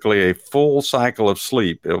typically a full cycle of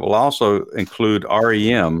sleep. It will also include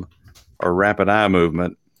REM, or rapid eye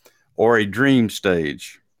movement, or a dream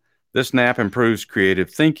stage. This nap improves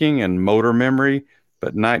creative thinking and motor memory,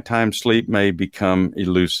 but nighttime sleep may become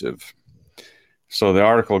elusive. So the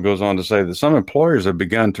article goes on to say that some employers have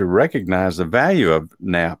begun to recognize the value of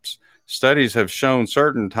naps. Studies have shown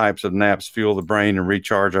certain types of naps fuel the brain and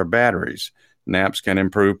recharge our batteries. Naps can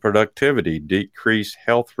improve productivity, decrease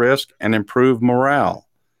health risk, and improve morale.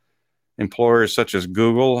 Employers such as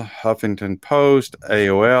Google, Huffington Post,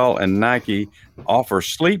 AOL, and Nike offer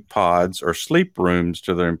sleep pods or sleep rooms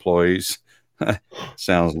to their employees.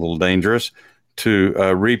 Sounds a little dangerous.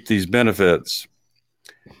 To reap these benefits.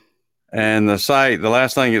 And the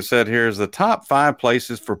last thing it said here is the top 5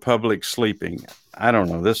 places for public sleeping. I don't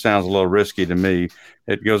know. This sounds a little risky to me.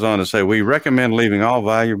 It goes on to say, we recommend leaving all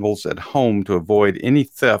valuables at home to avoid any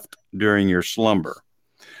theft during your slumber.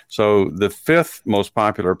 So the 5th most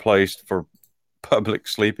popular place for public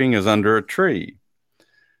sleeping is under a tree.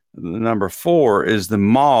 Number 4 is the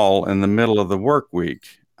mall in the middle of the work week.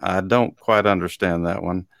 I don't quite understand that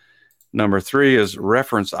one. Number 3 is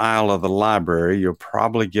reference aisle of the library. You'll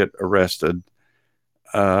probably get arrested.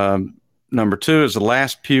 Number 2 is the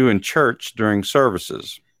last pew in church during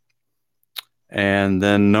services. And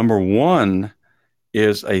then number 1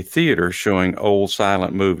 is a theater showing old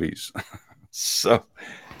silent movies. So,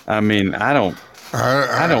 I mean, I don't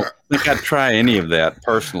think I'd try any of that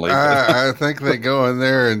personally. I think they go in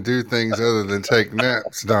there and do things other than take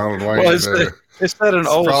naps, Donald Wayne. Well, it's not an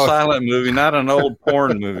old silent movie, not an old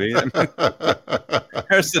porn movie. I mean,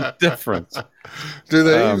 there's a difference. Do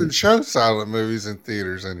they even show silent movies in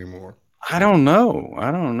theaters anymore? I don't know.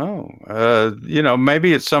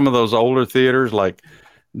 Maybe it's some of those older theaters like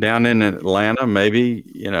down in Atlanta. Maybe,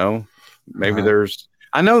 there's.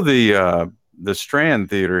 I know the Strand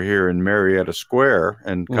Theater here in Marietta Square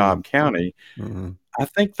in Cobb County. Mm-hmm. I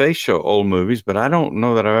think they show old movies, but I don't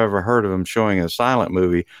know that I've ever heard of them showing a silent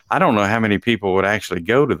movie. I don't know how many people would actually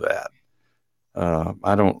go to that.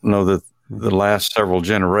 I don't know that the last several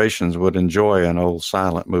generations would enjoy an old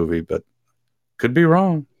silent movie, but could be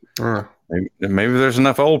wrong. Maybe there's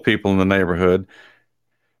enough old people in the neighborhood.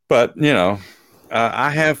 But, I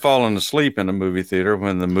have fallen asleep in a movie theater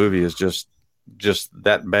when the movie is just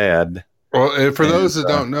that bad. Well, for those that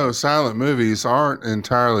don't know, silent movies aren't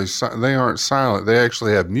entirely they aren't silent. They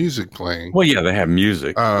actually have music playing. Well, yeah, they have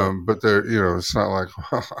music. But they're, it's not like,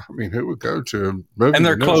 who would go to a movie? And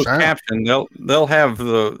they're closed captioned. They'll have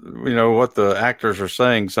the, what the actors are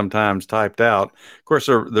saying sometimes typed out. Of course,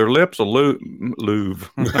 their lips will move.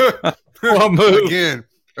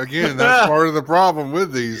 Again, that's part of the problem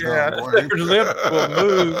with these. Yeah, their lips will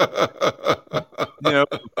move, for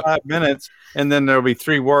 5 minutes, and then there'll be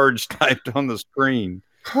 3 words typed on the screen.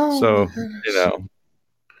 Kind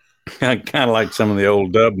of like some of the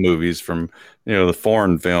old dub movies from, the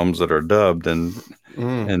foreign films that are dubbed and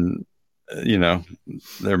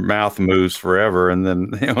their mouth moves forever, and then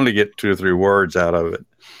they only get 2 or 3 words out of it.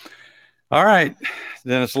 All right,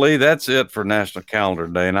 Dennis Lee, that's it for National Calendar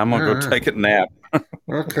Day, and I'm going to go take a nap.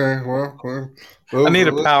 Okay, well, I need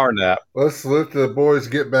a power nap. Let's let the boys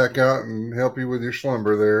get back out and help you with your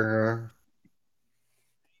slumber there.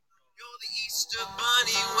 You're the Easter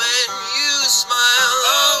bunny when you smile.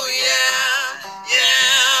 Oh yeah,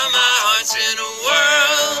 my heart's in a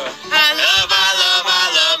whirl. I love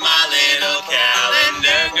my little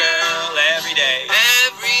calendar girl. day,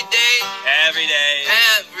 every day, every day,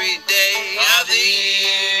 every day of the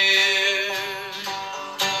year.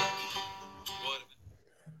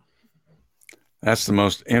 That's the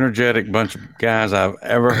most energetic bunch of guys I've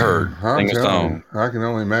ever heard sing a song. I can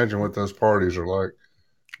only imagine what those parties are like.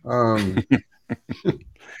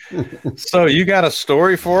 So you got a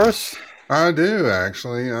story for us? I do,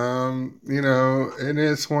 actually. You know, and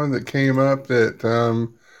it's one that came up that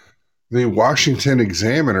the Washington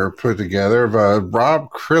Examiner put together. Rob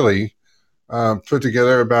Crilly put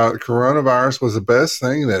together about coronavirus was the best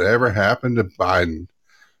thing that ever happened to Biden.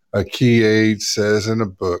 A key aide says in a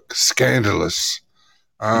book, scandalous.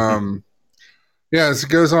 Yeah, it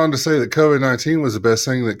goes on to say that COVID-19 was the best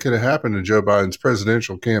thing that could have happened to Joe Biden's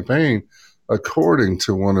presidential campaign, according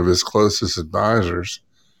to one of his closest advisors.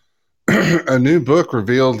 A new book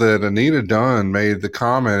revealed that Anita Dunn made the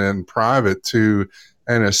comment in private to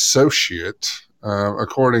an associate,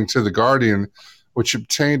 according to The Guardian, which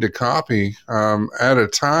obtained a copy at a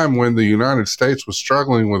time when the United States was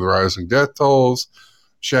struggling with rising death tolls,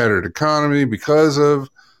 shattered economy because of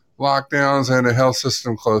lockdowns, and a health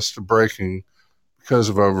system close to breaking because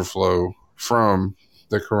of overflow from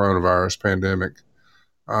the coronavirus pandemic.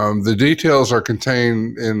 The details are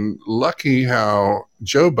contained in Lucky How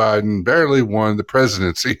Joe Biden Barely Won the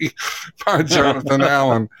Presidency by Jonathan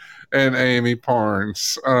Allen and Amy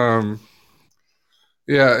Parnes.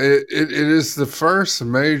 Yeah, it is the first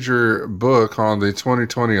major book on the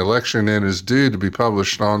 2020 election and is due to be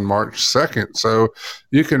published on March 2nd. So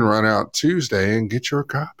you can run out Tuesday and get your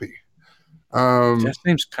copy. That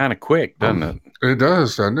seems kind of quick, doesn't it? It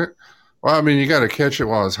does, doesn't it? Well, I mean, you got to catch it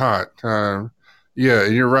while it's hot. Yeah,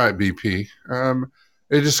 you're right, BP.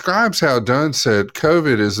 It describes how Dunn said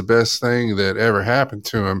COVID is the best thing that ever happened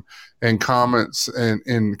to him. In comments,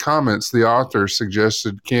 the author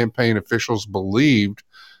suggested campaign officials believed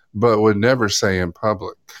but would never say in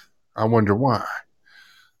public. I wonder why.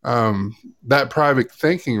 That private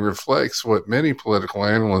thinking reflects what many political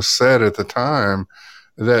analysts said at the time,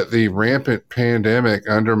 that the rampant pandemic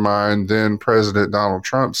undermined then President Donald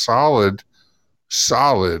Trump's solid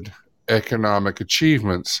economic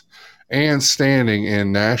achievements and standing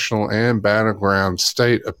in national and battleground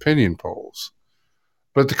state opinion polls.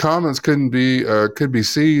 But the comments could be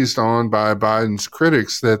seized on by Biden's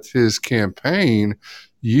critics that his campaign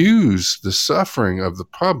used the suffering of the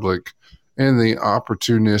public in the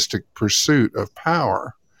opportunistic pursuit of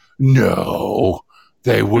power. No,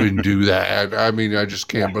 they wouldn't do that. I mean, I just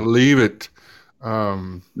can't believe it.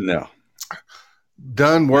 No.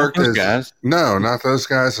 Dunn worked as guys. No, not those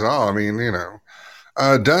guys at all. I mean, you know,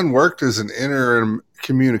 Dunn worked as an interim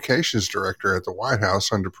communications director at the White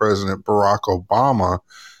House under President Barack Obama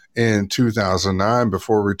in 2009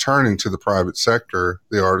 before returning to the private sector,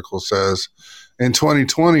 the article says. In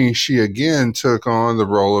 2020, she again took on the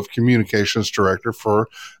role of communications director for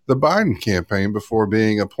the Biden campaign before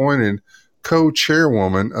being appointed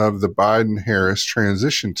co-chairwoman of the Biden-Harris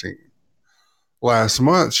transition team. Last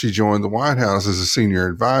month, she joined the White House as a senior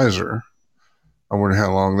advisor. I wonder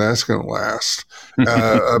how long that's going to last.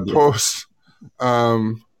 A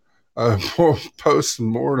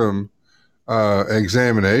post-mortem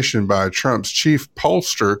examination by Trump's chief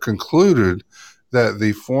pollster concluded that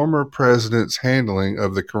the former president's handling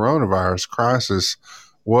of the coronavirus crisis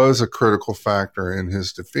was a critical factor in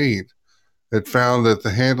his defeat. It found that the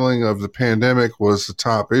handling of the pandemic was the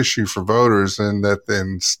top issue for voters, and that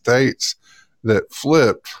in states that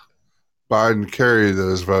flipped, Biden carried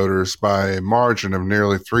those voters by a margin of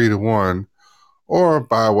nearly 3-1, or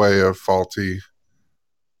by way of faulty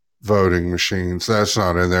voting machines. That's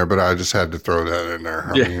not in there, but I just had to throw that in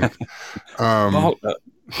there.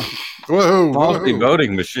 Faulty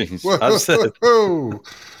voting machines.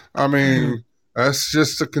 I mean, that's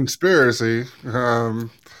just a conspiracy.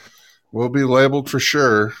 Will be labeled for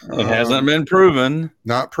sure. It hasn't been proven.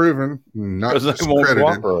 Not proven. Not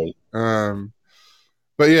discredited.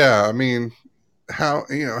 But yeah, I mean, how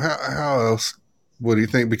else would he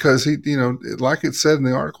think? Because he, you know, like it said in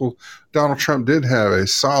the article, Donald Trump did have a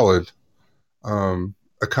solid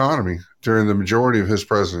economy during the majority of his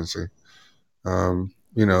presidency.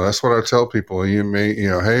 You know, that's what I tell people. You may,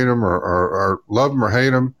 hate him or love him or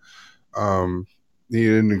hate him. He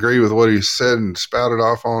didn't agree with what he said and spouted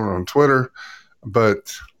off on Twitter,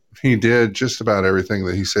 but he did just about everything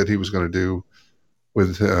that he said he was going to do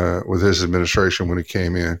with his administration when he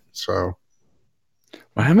came in. So,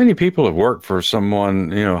 well, how many people have worked for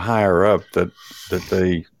someone, higher up that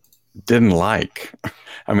they didn't like?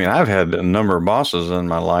 I mean, I've had a number of bosses in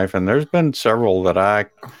my life, and there's been several that I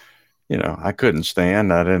couldn't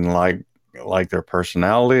stand. I didn't like their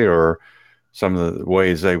personality or some of the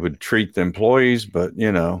ways they would treat the employees, but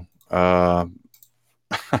I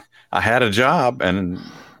had a job, and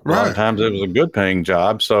a lot of times it was a good paying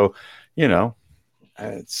job. So,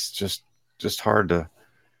 it's just hard to,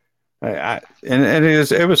 and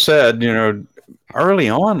it was said, early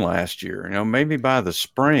on last year, maybe by the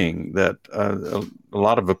spring, that a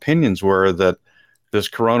lot of opinions were that this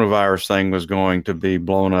coronavirus thing was going to be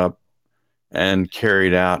blown up and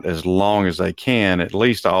carried out as long as they can, at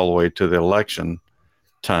least all the way to the election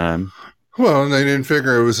time. Well, and they didn't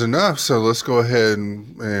figure it was enough, so let's go ahead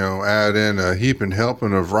and add in a heaping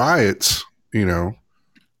helping of riots, to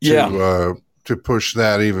push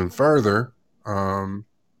that even further. Little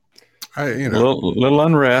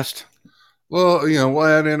unrest. Well, we'll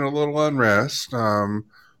add in a little unrest. I don't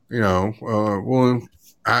know.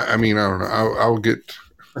 I'll get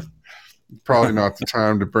probably not the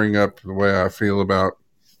time to bring up the way I feel about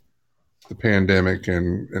the pandemic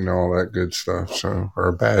and all that good stuff. So,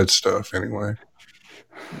 or bad stuff anyway.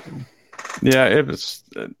 Yeah, it's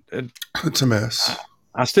a mess.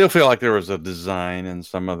 I still feel like there was a design in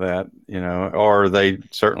some of that, or they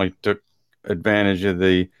certainly took advantage of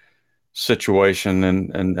the situation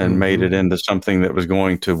and made it into something that was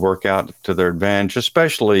going to work out to their advantage,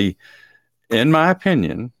 especially, in my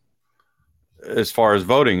opinion, as far as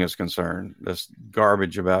voting is concerned. This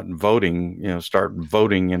garbage about voting, start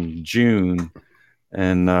voting in June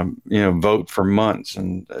and, vote for months.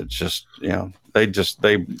 And it's just,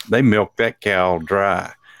 they milked that cow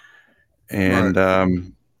dry. And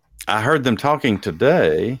I heard them talking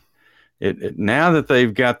today. Now that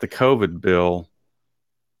they've got the COVID bill,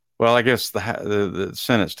 well, I guess the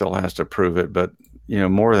Senate still has to approve it, but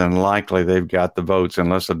more than likely they've got the votes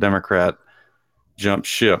unless a Democrat jumps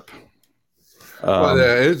ship. Well,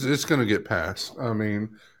 yeah, it's going to get passed. I mean,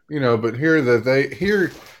 but here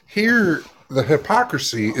the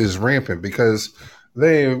hypocrisy is rampant because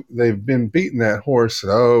they've been beating that horse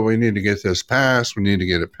that, we need to get this passed, we need to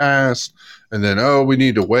get it passed, and then we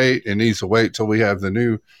need to wait. It needs to wait till we have the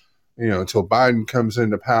new, until Biden comes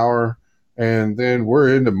into power. And then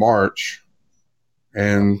we're into March,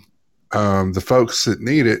 and the folks that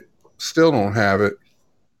need it still don't have it.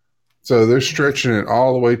 So they're stretching it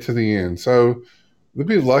all the way to the end. So they'd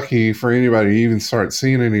be lucky for anybody to even start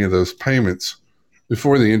seeing any of those payments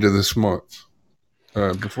before the end of this month,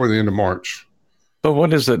 before the end of March. But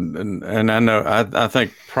what is it? And I know, I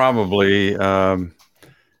think probably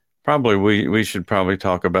we should probably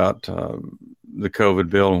talk about the COVID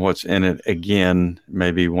bill and what's in it again,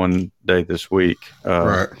 maybe one day this week,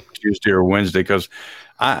 Tuesday or Wednesday, because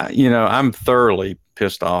I'm thoroughly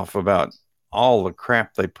pissed off about all the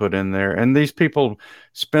crap they put in there, and these people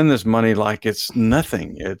spend this money like it's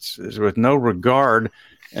nothing. It's with no regard,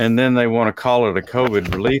 and then they want to call it a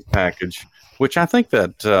COVID relief package, which I think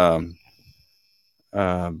that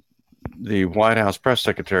the White House press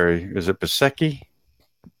secretary, is it Psaki?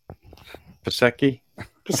 Psaki,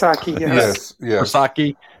 yes.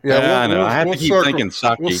 Psaki. Yeah, I know. I have to keep thinking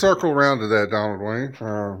Psaki. We'll circle around to that, Donald Wayne.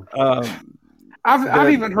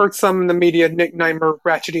 I've even heard some in the media nickname her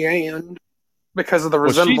Ratchety Ann because of the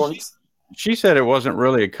resemblance. She said it wasn't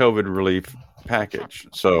really a COVID relief package,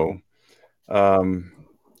 so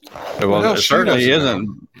it certainly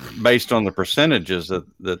isn't based on the percentages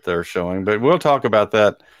that they're showing. But we'll talk about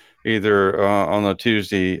that either on the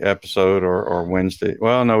Tuesday episode or Wednesday.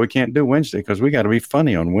 Well, no, we can't do Wednesday because we got to be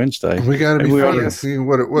funny on Wednesday. We got to be funny.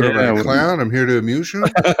 What am I, a clown? I'm here to amuse you.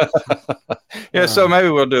 So maybe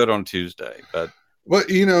we'll do it on Tuesday. But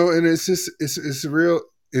and it's just it's real.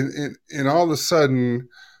 And all of a sudden,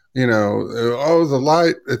 the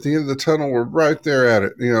light at the end of the tunnel, we're right there at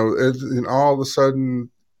it. And all of a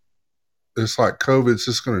sudden, it's like COVID's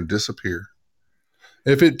just going to disappear.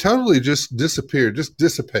 If it totally just disappeared, just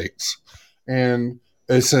dissipates, and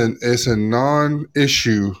it's a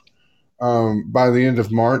non-issue by the end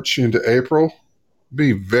of March into April,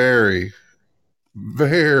 be very,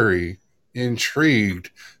 very intrigued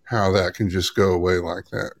how that can just go away like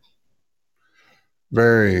that.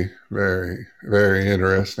 Very, very, very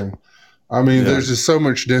interesting. I mean, there's just so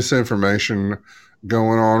much disinformation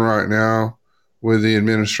going on right now with the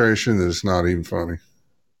administration that it's not even funny.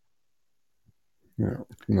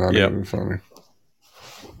 Not even funny.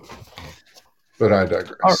 But I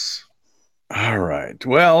digress. All right.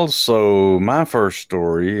 Well, so my first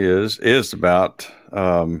story is about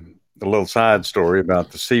a little side story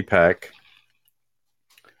about the CPAC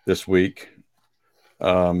this week.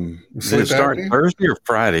 Did it start Thursday or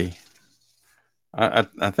Friday?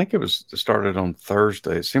 I think it was started on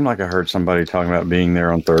Thursday. It seemed like I heard somebody talking about being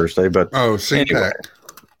there on Thursday, but CPAC. Anyway,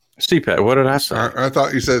 CPAC. What did I say? I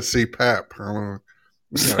thought you said CPAP.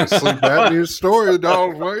 Sleep apnea story,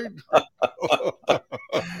 Donald Wayne.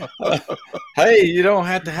 Hey, you don't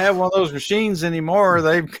have to have one of those machines anymore.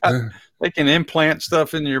 They can implant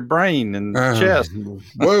stuff in your brain and chest.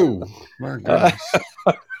 Whoa, my goodness.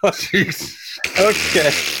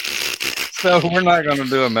 Okay. So we're not going to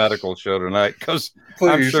do a medical show tonight because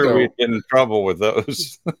I'm sure we'd get in trouble with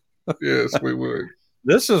those. Yes, we would.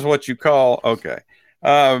 This is what you call, okay.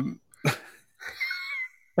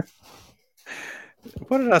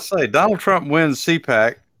 What did I say? Donald Trump wins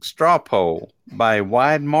CPAC straw poll by a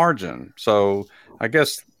wide margin. So I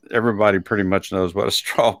guess everybody pretty much knows what a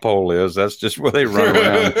straw poll is. That's just where they run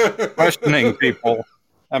around questioning people.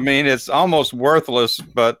 I mean, it's almost worthless,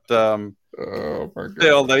 but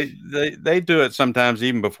still, they do it sometimes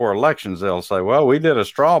even before elections. They'll say, well, we did a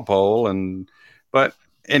straw poll. But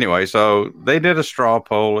anyway, so they did a straw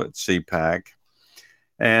poll at CPAC.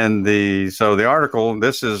 And the article,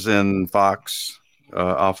 this is in Fox,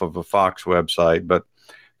 off of a Fox website, but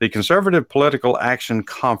the Conservative Political Action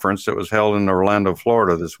Conference that was held in Orlando,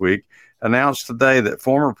 Florida this week announced today that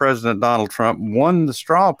former President Donald Trump won the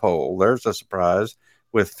straw poll. There's a surprise,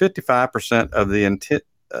 with 55% of the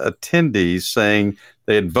attendees saying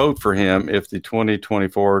they'd vote for him if the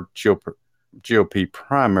 2024 GOP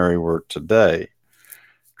primary were today.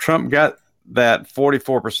 Trump got that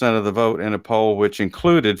 44% of the vote in a poll which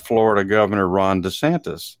included Florida Governor Ron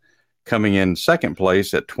DeSantis, coming in second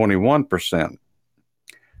place at 21%.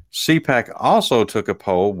 CPAC also took a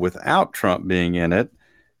poll without Trump being in it,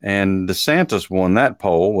 and DeSantis won that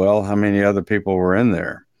poll. Well, how many other people were in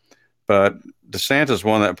there? But DeSantis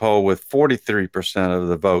won that poll with 43% of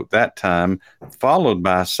the vote that time, followed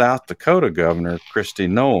by South Dakota Governor Kristi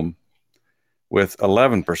Noem with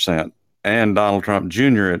 11%, and Donald Trump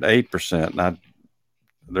Jr. at 8%. Now,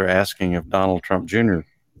 they're asking if Donald Trump Jr.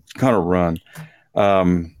 is going to run.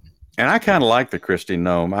 And I kind of like the Kristi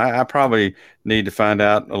Noem. I probably need to find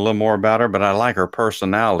out a little more about her, but I like her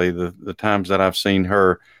personality. The times that I've seen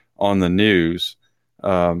her on the news,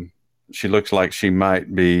 she looks like she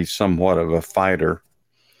might be somewhat of a fighter.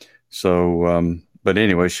 So, but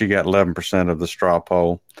anyway, she got 11% of the straw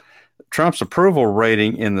poll. Trump's approval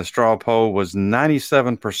rating in the straw poll was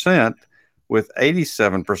 97%, with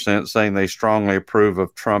 87% saying they strongly approve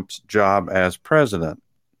of Trump's job as president.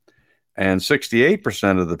 And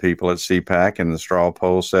 68% of the people at CPAC in the straw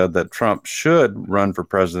poll said that Trump should run for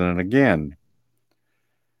president again.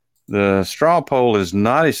 The straw poll is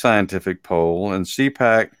not a scientific poll, and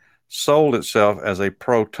CPAC sold itself as a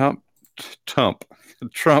pro-Trump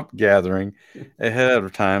gathering ahead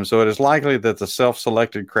of time, so it is likely that the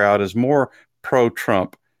self-selected crowd is more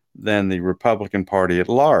pro-Trump than the Republican Party at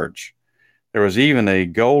large. There was even a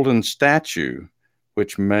golden statue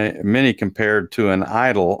which many compared to an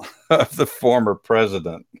idol of the former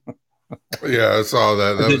president. Yeah, I saw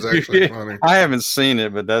that. That was actually funny. I haven't seen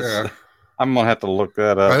it, but I'm going to have to look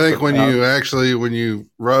that up. I think when you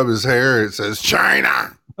rub his hair, it says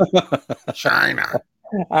China. China.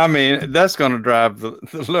 I mean, that's going to drive the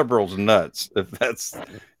liberals nuts if that's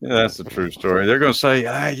a true story. They're going to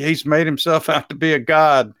say, he's made himself out to be a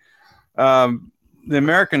god. The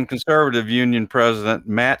American Conservative Union president,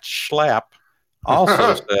 Matt Schlapp,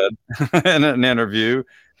 also said in an interview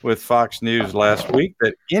with Fox News last week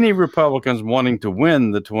that any Republicans wanting to win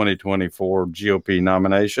the 2024 GOP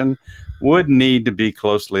nomination would need to be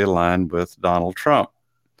closely aligned with Donald Trump.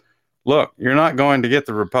 Look, you're not going to get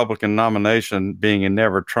the Republican nomination being a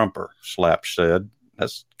never Trumper, Schlapp said.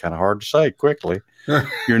 That's kind of hard to say quickly.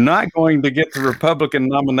 You're not going to get the Republican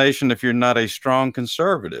nomination if you're not a strong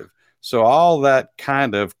conservative. So all that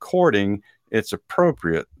kind of courting, it's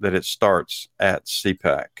appropriate that it starts at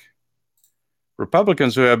CPAC.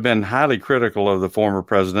 Republicans who have been highly critical of the former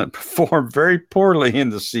president performed very poorly in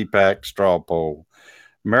the CPAC straw poll.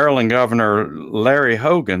 Maryland Governor Larry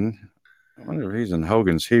Hogan, I wonder if he's in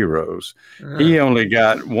Hogan's Heroes, he only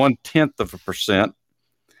got 0.1%,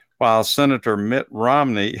 while Senator Mitt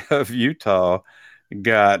Romney of Utah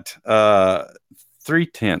got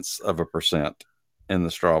 0.3% in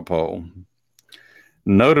the straw poll.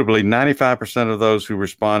 Notably, 95% of those who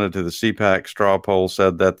responded to the CPAC straw poll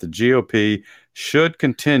said that the GOP should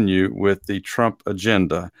continue with the Trump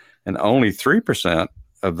agenda, and only 3%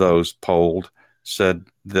 of those polled said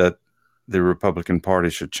that the Republican Party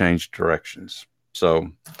should change directions. So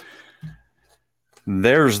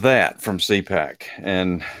there's that from CPAC,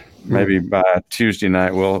 and maybe by Tuesday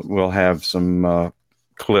night we'll have some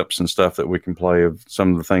clips and stuff that we can play of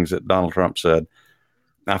some of the things that Donald Trump said.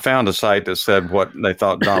 I found a site that said what they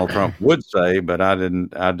thought Donald Trump would say, but I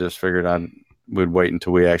didn't. I just figured I would wait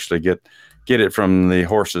until we actually get it from the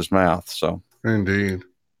horse's mouth. So indeed.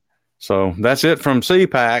 So that's it from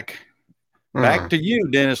CPAC. Back to you,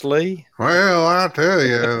 Dennis Lee. Well, I tell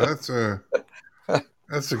you,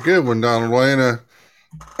 that's a good one, Donald Wayne.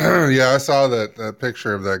 Yeah, I saw that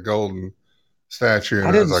picture of that golden statue,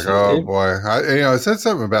 and I was like, oh boy. It said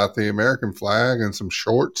something about the American flag and some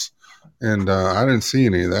shorts, and I didn't see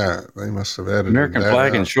any of that. They must have edited American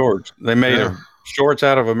flag and shorts. They made shorts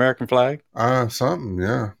out of American flag? Something,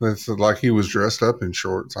 yeah. It's like he was dressed up in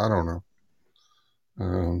shorts. I don't know.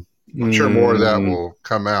 I'm sure more of that will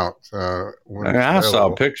come out. I saw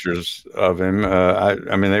pictures of him.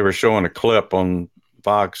 I mean, they were showing a clip on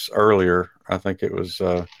Fox earlier. I think it was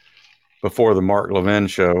before the Mark Levin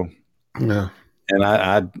show. Yeah. And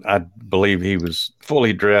I believe he was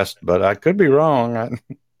fully dressed, but I could be wrong.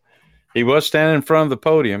 He was standing in front of the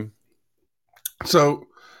podium. So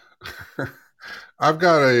I've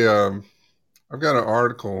got an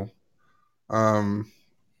article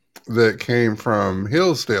that came from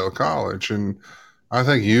Hillsdale College, and I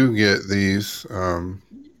think you get these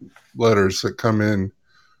letters that come in,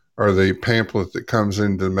 or the pamphlet that comes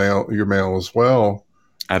into your mail as well.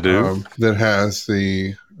 I do. That has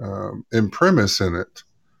the imprimis in it,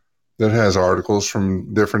 that has articles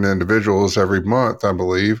from different individuals every month, I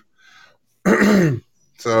believe.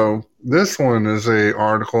 So this one is a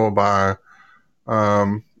article by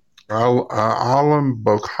Alam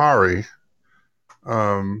Bokhari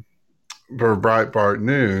for Breitbart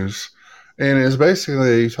News, and is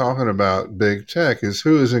basically talking about big tech, is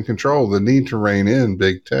who is in control, the need to rein in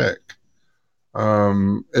big tech.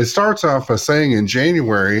 It starts off by saying in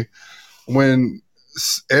January, when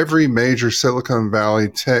every major Silicon Valley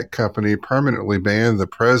tech company permanently banned the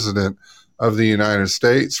president of the United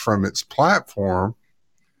States from its platform,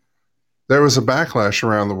 there was a backlash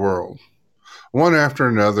around the world. One after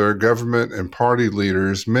another, government and party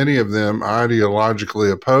leaders, many of them ideologically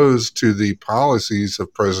opposed to the policies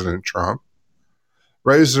of President Trump,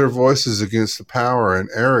 raised their voices against the power and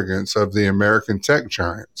arrogance of the American tech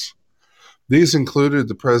giants. These included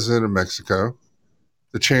the President of Mexico,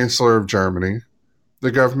 the Chancellor of Germany,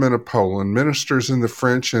 the government of Poland, ministers in the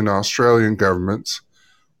French and Australian governments,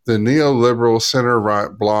 the neoliberal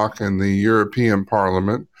center-right bloc in the European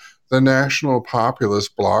Parliament, the National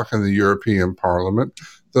Populist Bloc in the European Parliament,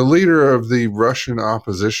 the leader of the Russian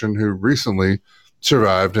opposition who recently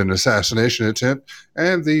survived an assassination attempt,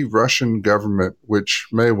 and the Russian government, which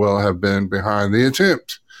may well have been behind the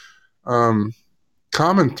attempt.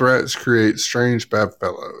 Common threats create strange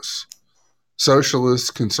bedfellows. Socialists,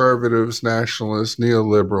 conservatives, nationalists,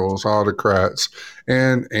 neoliberals, autocrats,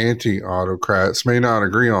 and anti-autocrats may not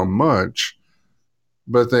agree on much,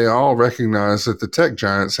 but they all recognize that the tech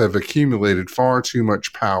giants have accumulated far too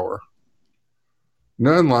much power.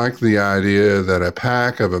 None like the idea that a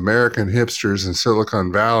pack of American hipsters in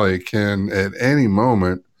Silicon Valley can, at any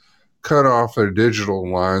moment, cut off their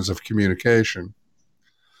digital lines of communication.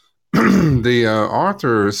 The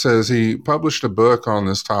author says he published a book on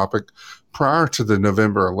this topic prior to the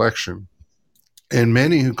November election, and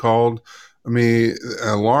many who called me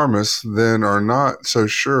alarmist then are not so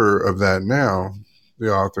sure of that now, the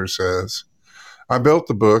author says. I built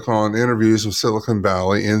the book on interviews with Silicon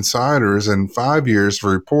Valley insiders and 5 years of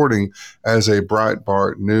reporting as a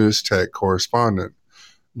Breitbart News tech correspondent.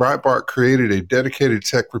 Breitbart created a dedicated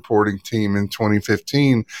tech reporting team in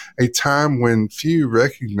 2015, a time when few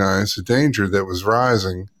recognized the danger that was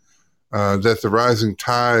rising, that the rising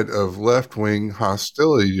tide of left-wing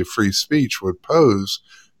hostility to free speech would pose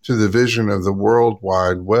to the vision of the World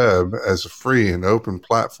Wide Web as a free and open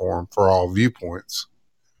platform for all viewpoints.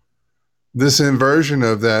 This inversion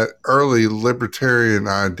of that early libertarian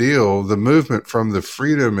ideal, the movement from the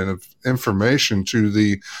freedom of information to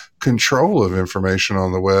the control of information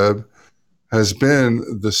on the web, has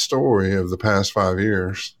been the story of the past 5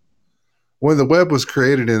 years. When the web was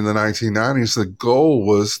created in the 1990s, the goal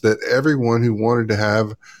was that everyone who wanted to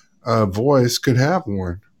have a voice could have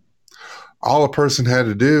one. All a person had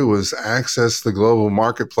to do was access the global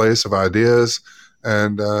marketplace of ideas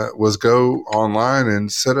and was go online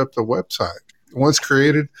and set up the website. Once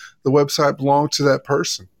created, the website belonged to that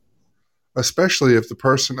person, especially if the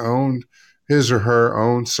person owned his or her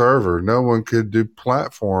own server. No one could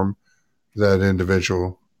deplatform that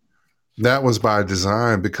individual. That was by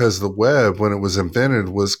design, because the web, when it was invented,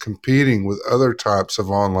 was competing with other types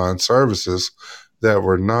of online services that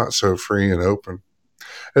were not so free and open.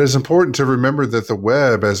 It is important to remember that the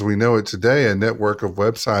web, as we know it today, a network of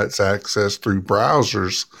websites accessed through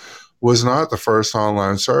browsers, was not the first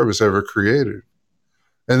online service ever created.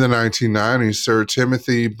 In the 1990s, Sir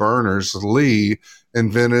Timothy Berners-Lee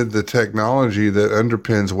invented the technology that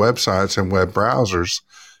underpins websites and web browsers.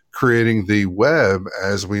 creating the web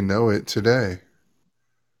as we know it today.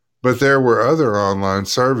 But there were other online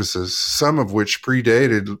services, some of which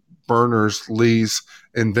predated Berners-Lee's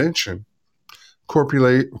invention.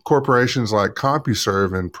 Corporations like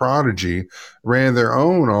CompuServe and Prodigy ran their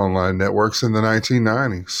own online networks in the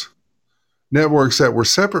 1990s. Networks that were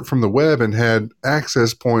separate from the web and had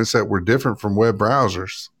access points that were different from web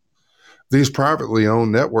browsers. These privately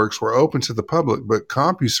owned networks were open to the public, but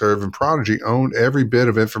CompuServe and Prodigy owned every bit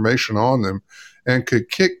of information on them and could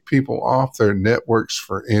kick people off their networks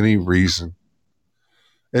for any reason.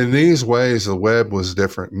 In these ways, the web was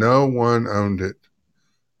different. No one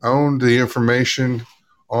owned the information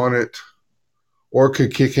on it, or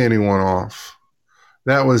could kick anyone off.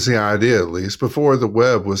 That was the idea, at least, before the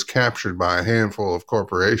web was captured by a handful of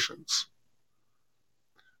corporations.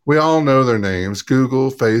 We all know their names: Google,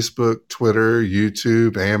 Facebook, Twitter,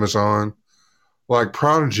 YouTube, Amazon. Like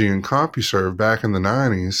Prodigy and CompuServe back in the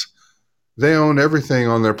 90s, they own everything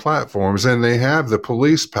on their platforms, and they have the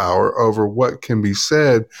police power over what can be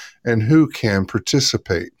said and who can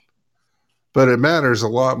participate. But it matters a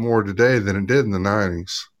lot more today than it did in the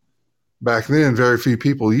 90s. Back then, very few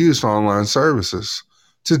people used online services.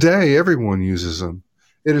 Today, everyone uses them.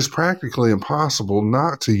 It is practically impossible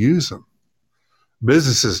not to use them.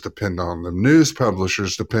 Businesses depend on them. News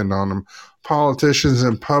publishers depend on them. Politicians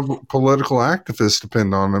and political activists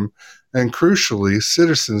depend on them. And crucially,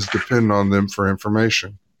 citizens depend on them for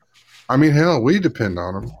information. I mean, hell, we depend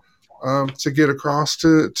on them to get across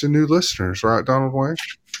to new listeners, right, Donald Wayne?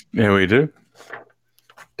 Yeah, we do.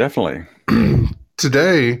 Definitely.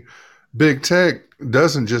 Today, big tech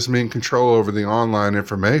doesn't just mean control over the online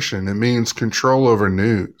information. It means control over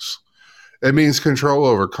news. It means control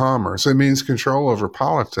over commerce. It means control over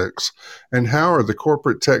politics. And how are the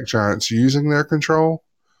corporate tech giants using their control?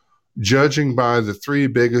 Judging by the three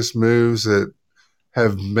biggest moves that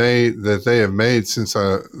they have made since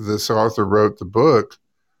this author wrote the book: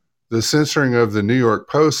 the censoring of the New York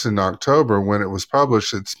Post in October when it was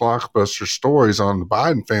published its blockbuster stories on the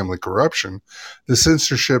Biden family corruption, the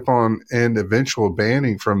censorship on and eventual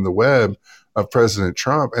banning from the web of President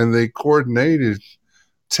Trump, and the coordinated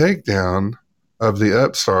takedown of the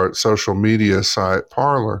upstart social media site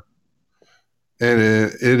Parler. And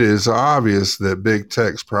it is obvious that big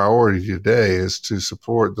tech's priority today is to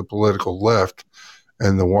support the political left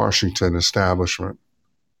and the Washington establishment.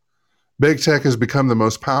 Big tech has become the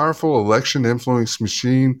most powerful election influence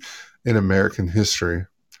machine in American history.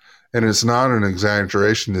 And it's not an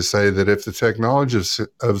exaggeration to say that if the technologies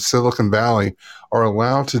of Silicon Valley are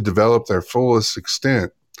allowed to develop their fullest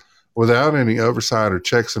extent without any oversight or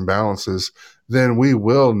checks and balances, then we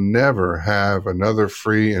will never have another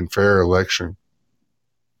free and fair election.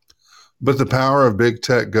 But the power of big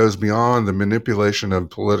tech goes beyond the manipulation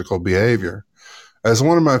of political behavior. As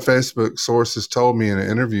one of my Facebook sources told me in an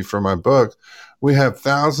interview for my book, we have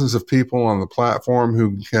thousands of people on the platform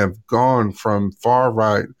who have gone from far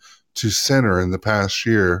right to center in the past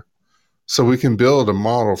year. So we can build a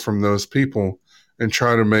model from those people and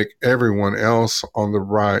try to make everyone else on the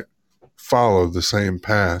right follow the same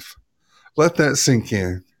path. Let that sink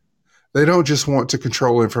in. They don't just want to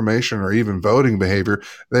control information or even voting behavior.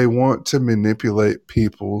 They want to manipulate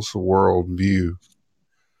people's worldview.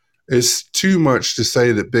 It's too much to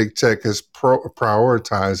say that big tech has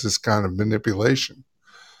prioritized this kind of manipulation.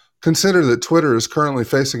 Consider that Twitter is currently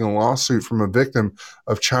facing a lawsuit from a victim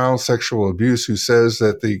of child sexual abuse who says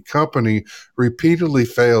that the company repeatedly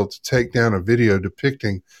failed to take down a video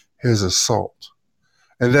depicting his assault,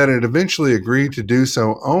 and that it eventually agreed to do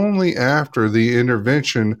so only after the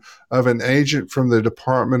intervention of an agent from the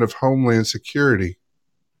Department of Homeland Security.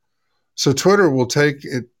 So Twitter will take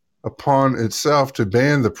it upon itself to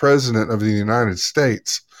ban the President of the United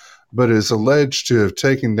States, but is alleged to have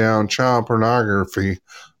taken down child pornography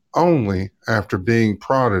only after being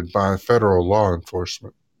prodded by federal law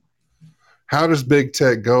enforcement. How does big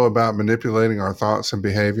tech go about manipulating our thoughts and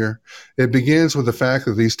behavior? It begins with the fact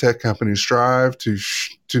that these tech companies strive to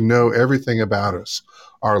know everything about us: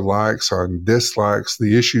 our likes, our dislikes,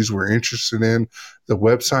 the issues we're interested in, the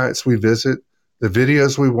websites we visit, the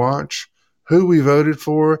videos we watch, who we voted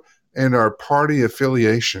for, and our party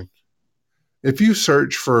affiliation. If you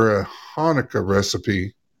search for a Hanukkah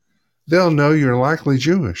recipe, they'll know you're likely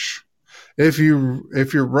Jewish. If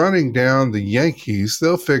you're running down the Yankees,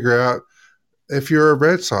 they'll figure out if you're a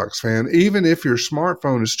Red Sox fan. Even if your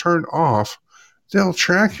smartphone is turned off, they'll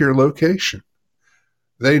track your location.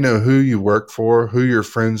 They know who you work for, who your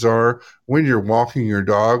friends are, when you're walking your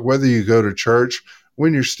dog, whether you go to church,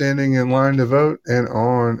 when you're standing in line to vote, and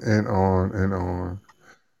on and on and on.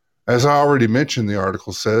 As I already mentioned, the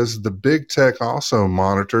article says the big tech also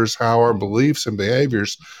monitors how our beliefs and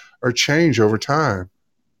behaviors are changed over time.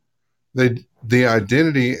 They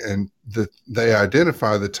identify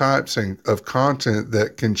the types of content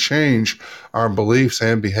that can change our beliefs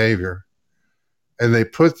and behavior, and they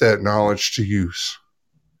put that knowledge to use.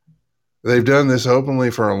 They've done this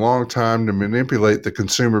openly for a long time to manipulate the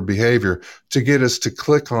consumer behavior to get us to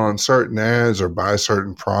click on certain ads or buy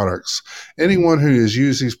certain products. Anyone who has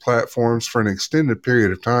used these platforms for an extended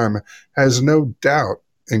period of time has no doubt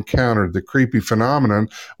encountered the creepy phenomenon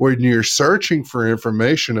when you're searching for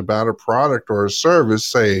information about a product or a service,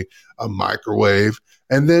 say a microwave,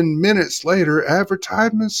 and then minutes later,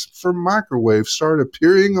 advertisements for microwaves start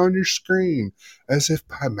appearing on your screen as if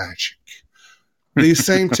by magic. These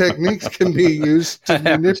same techniques can be used to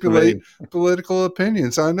manipulate political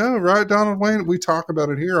opinions. I know, right, Donald Wayne? We talk about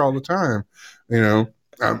it here all the time. You know,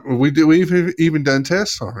 we've even done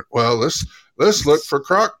tests on it. Well, let's look for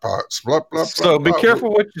crock pots. Blah blah. So blah, be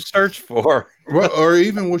careful what you search for. Well, or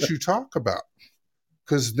even what you talk about,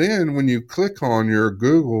 because then when you click on your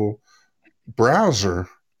Google browser,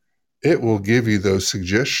 it will give you those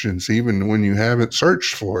suggestions even when you haven't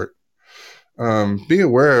searched for it. Be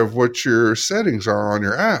aware of what your settings are on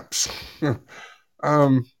your apps.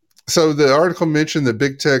 So the article mentioned that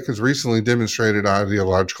big tech has recently demonstrated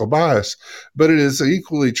ideological bias, but it is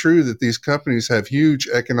equally true that these companies have huge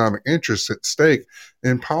economic interests at stake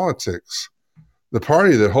in politics. The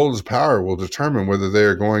party that holds power will determine whether they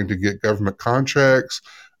are going to get government contracts,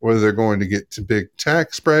 whether they're going to get to big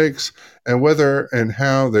tax breaks, and whether and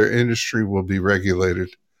how their industry will be regulated.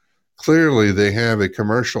 Clearly, they have a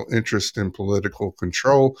commercial interest in political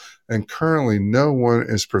control, and currently no one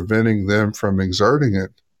is preventing them from exerting it.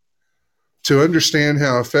 To understand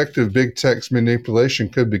how effective big tech's manipulation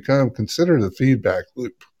could become, consider the feedback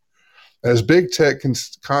loop. As big tech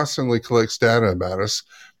constantly collects data about us,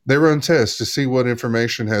 they run tests to see what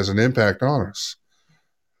information has an impact on us.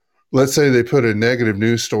 Let's say they put a negative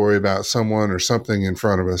news story about someone or something in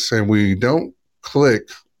front of us, and we don't click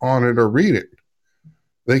on it or read it.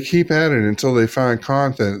 They keep at it until they find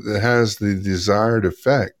content that has the desired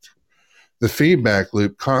effect. The feedback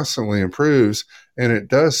loop constantly improves, and it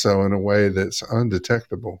does so in a way that's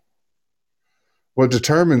undetectable. What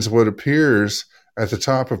determines what appears at the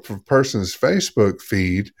top of a person's Facebook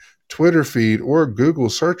feed, Twitter feed, or Google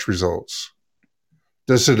search results?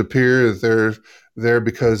 Does it appear that they're there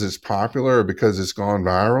because it's popular or because it's gone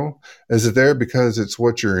viral? Is it there because it's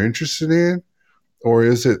what you're interested in? Or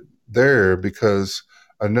is it there because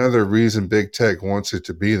another reason big tech wants it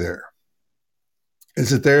to be there?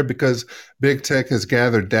 Is it there because big tech has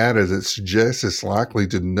gathered data that suggests it's likely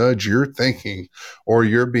to nudge your thinking or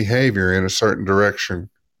your behavior in a certain direction?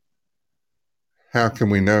 How can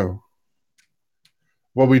we know?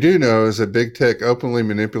 What we do know is that big tech openly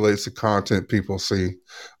manipulates the content people see.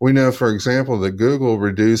 We know, for example, that Google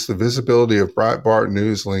reduced the visibility of Breitbart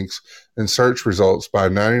news links in search results by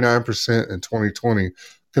 99% in 2020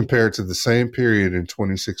 compared to the same period in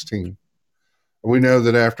 2016. We know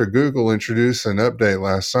that after Google introduced an update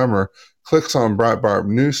last summer, clicks on Breitbart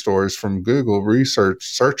news stories from Google research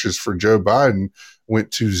searches for Joe Biden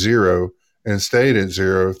went to zero and stayed at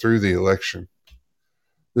zero through the election.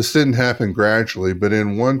 This didn't happen gradually, but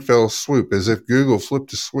in one fell swoop, as if Google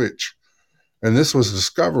flipped a switch. And this was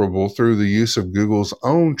discoverable through the use of Google's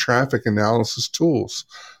own traffic analysis tools.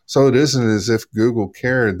 So it isn't as if Google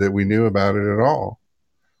cared that we knew about it at all.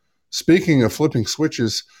 Speaking of flipping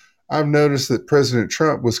switches, I've noticed that President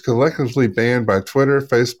Trump was collectively banned by Twitter,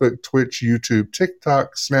 Facebook, Twitch, YouTube,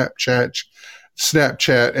 TikTok, Snapchat,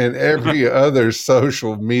 and every other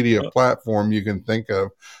social media platform you can think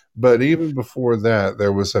of. But even before that,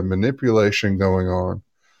 there was a manipulation going on.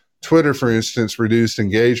 Twitter, for instance, reduced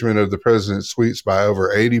engagement of the president's tweets by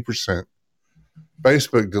over 80%.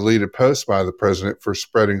 Facebook deleted posts by the president for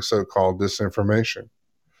spreading so-called disinformation.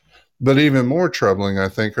 But even more troubling, I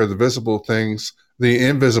think, are the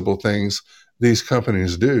invisible things these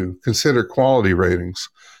companies do. Consider quality ratings.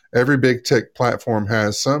 Every big tech platform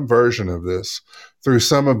has some version of this. Through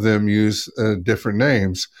some of them use different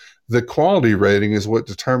names. The quality rating is what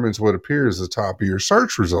determines what appears at the top of your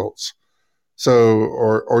search results. So,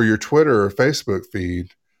 or your Twitter or Facebook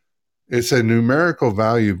feed. It's a numerical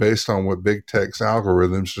value based on what big tech's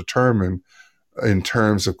algorithms determine in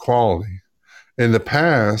terms of quality. In the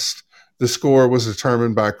past, the score was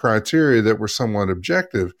determined by criteria that were somewhat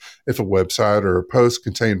objective. If a website or a post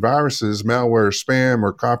contained viruses, malware, spam,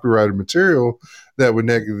 or copyrighted material, that would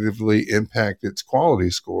negatively impact its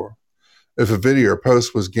quality score. If a video or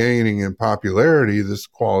post was gaining in popularity, this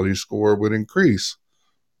quality score would increase,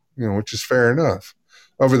 which is fair enough.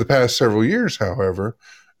 Over the past several years, however,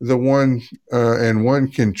 one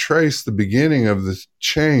can trace the beginning of the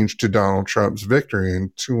change to Donald Trump's victory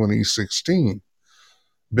in 2016.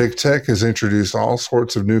 Big tech has introduced all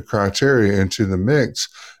sorts of new criteria into the mix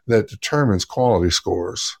that determines quality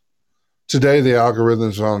scores. Today, the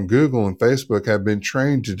algorithms on Google and Facebook have been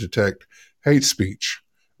trained to detect hate speech,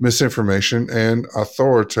 misinformation, and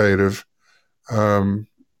authoritative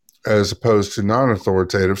as opposed to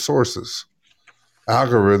non-authoritative sources.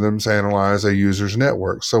 Algorithms analyze a user's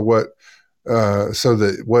network, so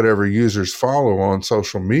that whatever users follow on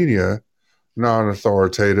social media,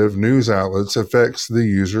 non-authoritative news outlets, affects the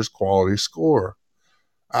user's quality score.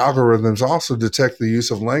 Algorithms also detect the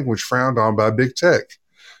use of language frowned on by big tech,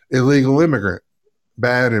 illegal immigrant,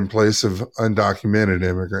 bad in place of undocumented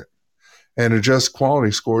immigrant, and adjust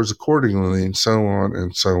quality scores accordingly, and so on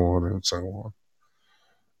and so on and so on.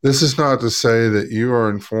 This is not to say that you are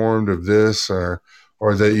informed of this or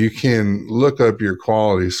that you can look up your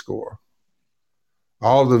quality score.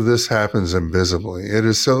 All of this happens invisibly. It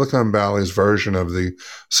is Silicon Valley's version of the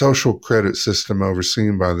social credit system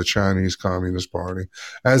overseen by the Chinese Communist Party.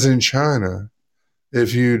 As in China,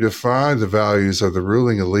 if you defy the values of the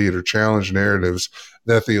ruling elite or challenge narratives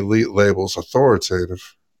that the elite labels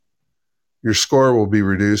authoritative, your score will be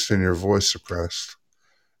reduced and your voice suppressed.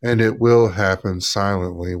 And it will happen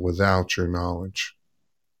silently without your knowledge.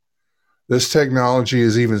 This technology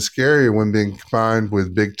is even scarier when being combined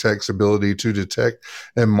with big tech's ability to detect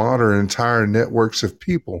and monitor entire networks of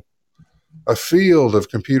people. A field of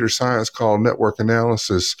computer science called network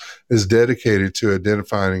analysis is dedicated to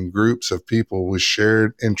identifying groups of people with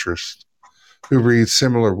shared interests, who read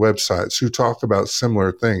similar websites, who talk about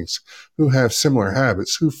similar things, who have similar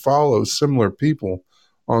habits, who follow similar people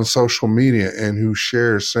on social media, and who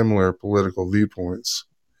share similar political viewpoints.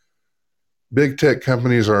 Big tech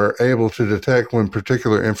companies are able to detect when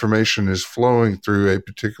particular information is flowing through a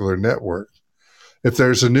particular network. If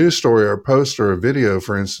there's a news story or post or a video,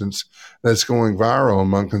 for instance, that's going viral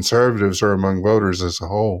among conservatives or among voters as a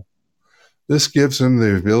whole, this gives them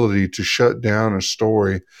the ability to shut down a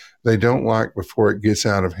story they don't like before it gets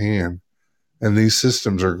out of hand. And these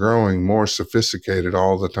systems are growing more sophisticated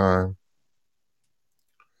all the time.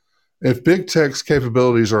 If big tech's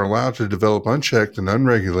capabilities are allowed to develop unchecked and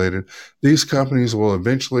unregulated, these companies will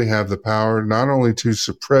eventually have the power not only to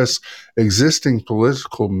suppress existing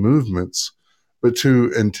political movements, but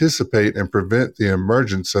to anticipate and prevent the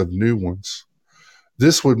emergence of new ones.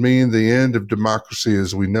 This would mean the end of democracy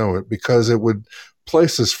as we know it, because it would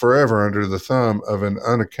place us forever under the thumb of an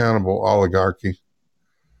unaccountable oligarchy.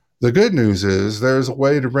 The good news is there's a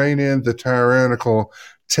way to rein in the tyrannical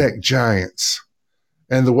tech giants.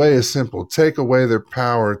 And the way is simple. Take away their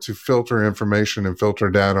power to filter information and filter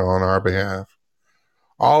data on our behalf.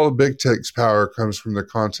 All of big tech's power comes from the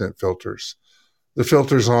content filters. The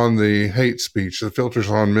filters on the hate speech, the filters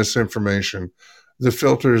on misinformation, the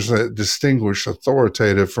filters that distinguish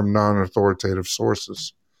authoritative from non-authoritative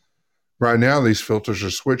sources. Right now, these filters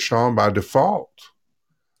are switched on by default.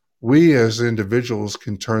 We as individuals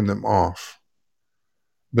can turn them off.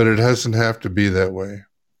 But it doesn't have to be that way.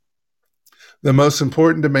 The most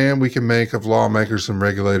important demand we can make of lawmakers and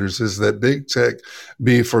regulators is that big tech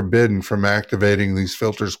be forbidden from activating these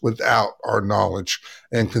filters without our knowledge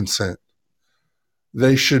and consent.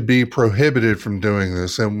 They should be prohibited from doing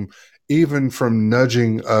this, and even from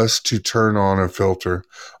nudging us to turn on a filter,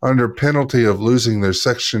 under penalty of losing their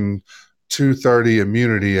Section 230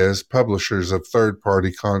 immunity as publishers of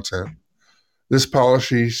third-party content. This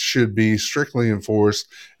policy should be strictly enforced,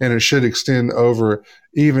 and it should extend over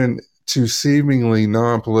even to seemingly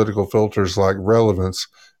non-political filters like relevance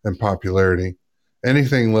and popularity.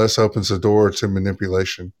 Anything less opens the door to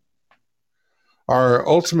manipulation. Our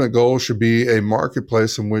ultimate goal should be a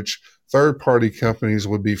marketplace in which third-party companies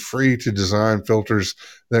would be free to design filters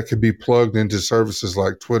that could be plugged into services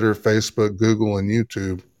like Twitter, Facebook, Google, and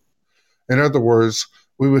YouTube. In other words,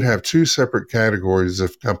 we would have two separate categories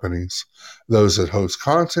of companies, those that host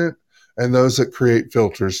content and those that create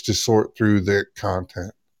filters to sort through their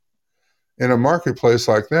content. In a marketplace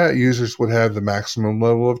like that, users would have the maximum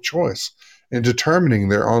level of choice in determining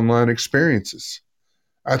their online experiences.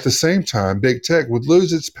 At the same time, big tech would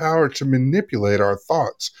lose its power to manipulate our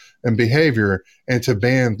thoughts and behavior and to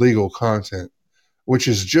ban legal content, which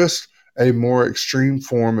is just a more extreme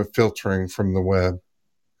form of filtering from the web.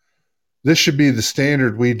 This should be the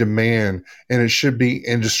standard we demand, and it should be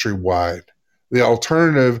industry-wide. The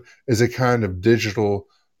alternative is a kind of digital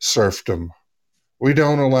serfdom. We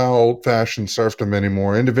don't allow old-fashioned serfdom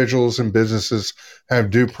anymore. Individuals and businesses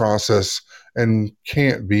have due process and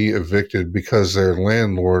can't be evicted because their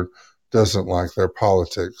landlord doesn't like their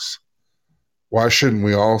politics. Why shouldn't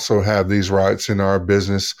we also have these rights in our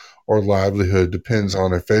business or livelihood depends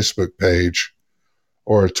on a Facebook page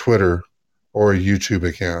or a Twitter or a YouTube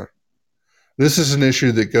account? This is an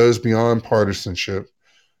issue that goes beyond partisanship.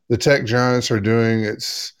 The tech giants are doing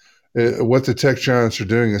what the tech giants are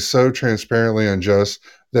doing is so transparently unjust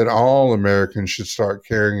that all Americans should start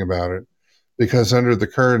caring about it, because under the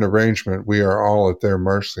current arrangement, we are all at their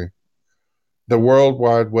mercy. The World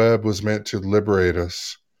Wide Web was meant to liberate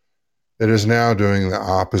us. It is now doing the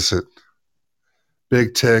opposite.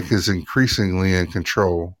 Big tech is increasingly in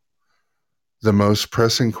control. The most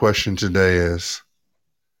pressing question today is,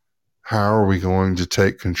 how are we going to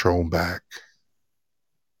take control back?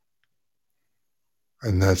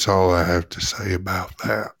 And that's all I have to say about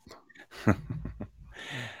that.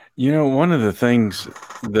 You know, one of the things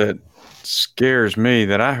that scares me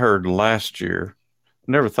that I heard last year,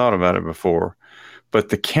 never thought about it before, but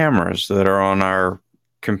the cameras that are on our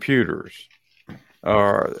computers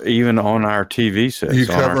or even on our TV sets,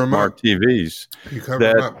 on our smart TVs,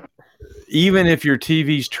 that even if your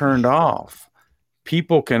TV's turned off,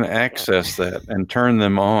 people can access that and turn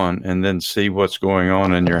them on and then see what's going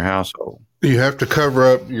on in your household. You have to cover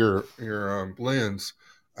up your lens.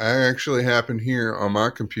 I actually happened here on my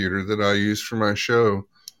computer that I use for my show.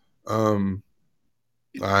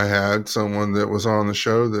 I had someone that was on the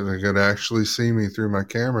show that could actually see me through my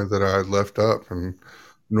camera that I had left up, and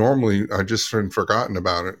normally I just had forgotten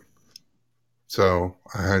about it. So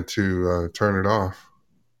I had to turn it off.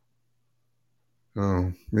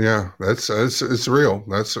 Oh, yeah, it's real.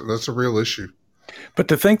 That's a real issue. But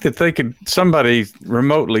to think that somebody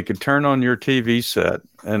remotely could turn on your TV set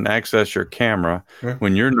and access your camera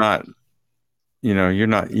when you're not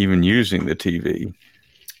even using the TV.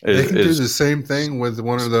 They can do the same thing with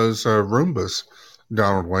one of those Roombas,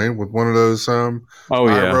 Donald Wayne, with one of those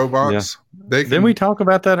robots. Yeah. Didn't we talk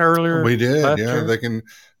about that earlier? We did, yeah. They can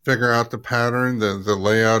figure out the pattern, the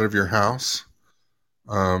layout of your house,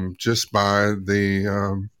 just by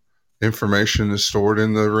the information that's stored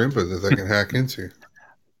in the Roomba that they can hack into.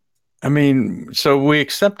 I mean, so we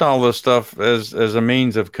accept all this stuff as a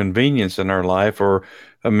means of convenience in our life, or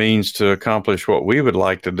a means to accomplish what we would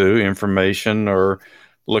like to do, information or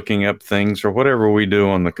looking up things or whatever we do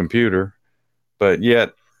on the computer. But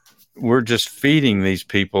yet we're just feeding these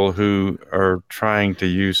people who are trying to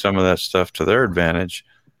use some of that stuff to their advantage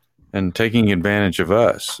and taking advantage of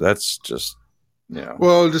us. That's just, yeah.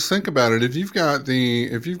 Well, just think about it. If you've got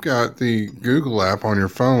the Google app on your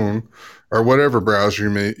phone or whatever browser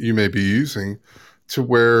you may be using, to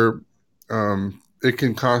where it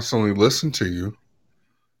can constantly listen to you,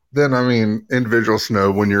 then I mean, individuals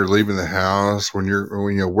know when you're leaving the house, when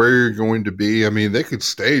where you're going to be. I mean, they could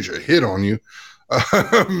stage a hit on you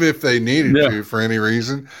if they needed to for any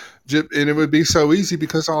reason, and it would be so easy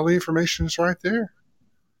because all the information is right there.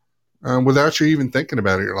 Without you even thinking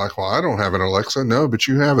about it, you're like, well, I don't have an Alexa. No, but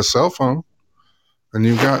you have a cell phone, and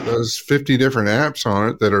you've got those 50 different apps on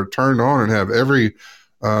it that are turned on and have every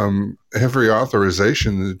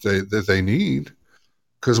authorization that they need.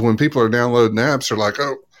 Because when people are downloading apps, they're like,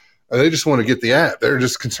 oh, they just want to get the app. They're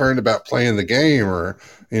just concerned about playing the game or,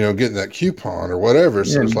 getting that coupon or whatever.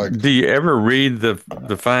 So it's like, do you ever read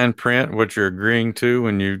the fine print, what you're agreeing to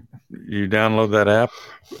when you download that app?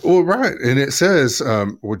 Well, right. And it says,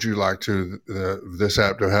 would you like this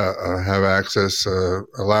app to have access,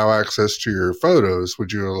 allow access to your photos?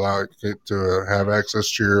 Would you allow it to have access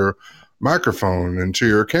to your microphone and to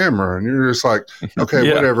your camera? And you're just like,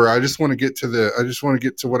 okay, whatever. I just want to get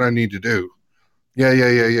to what I need to do.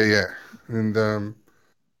 Yeah. And then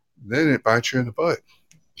it bites you in the butt.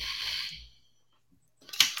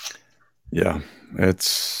 Yeah.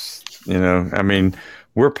 It's, I mean,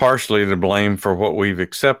 we're partially to blame for what we've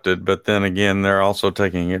accepted, but then again, they're also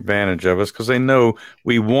taking advantage of us because they know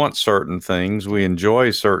we want certain things, we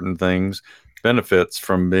enjoy certain things, benefits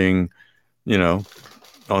from being,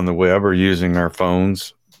 on the web or using our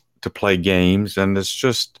phones to play games, and it's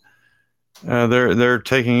just they're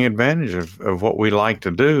taking advantage of what we like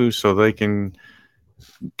to do so they can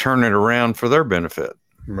turn it around for their benefit.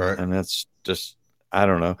 Right. And that's just, I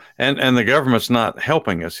don't know. And the government's not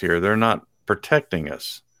helping us here. They're not protecting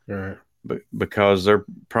us. Right. Because they're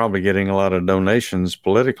probably getting a lot of donations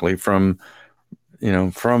politically from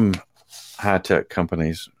high-tech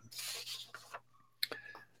companies.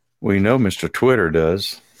 We know Mr. Twitter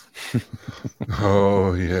does.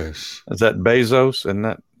 Oh, yes. Is that Bezos?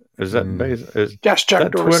 Is that Bezos? Yes,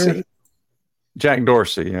 Jack Dorsey. Twitter? Jack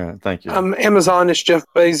Dorsey, yeah, thank you. Amazon is Jeff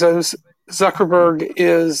Bezos. Zuckerberg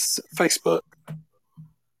is Facebook.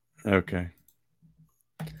 Okay.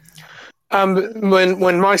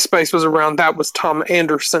 When MySpace was around, that was Tom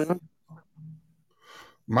Anderson.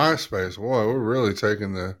 MySpace. Boy, we're really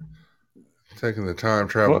taking the time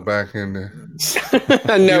travel back into.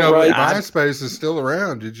 I know, right? MySpace is still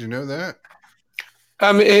around. Did you know that?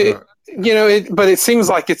 But it seems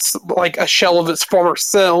like it's like a shell of its former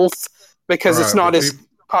self because it's not as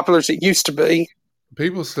popular as it used to be.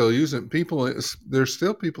 People still use it. There's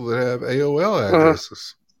still people that have AOL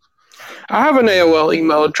addresses. I have an AOL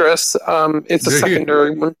email address. It's a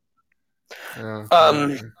secondary one.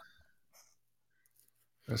 Yeah,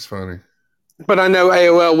 that's funny. But I know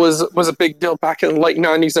AOL was a big deal back in the late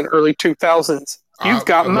 90s and early 2000s. You've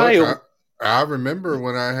got mail. I remember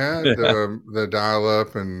when I had the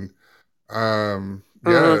dial-up, and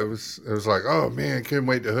it was like, oh man, couldn't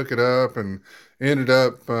wait to hook it up, and ended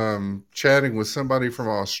up chatting with somebody from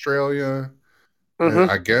Australia.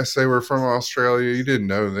 I guess they were from Australia. You didn't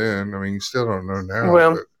know then. I mean, you still don't know now.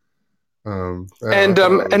 Well, but,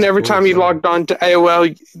 and every time you logged on to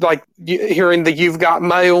AOL, like hearing the "You've got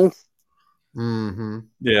mail." Mm-hmm.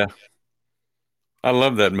 Yeah, I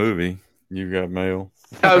love that movie. You've Got Mail.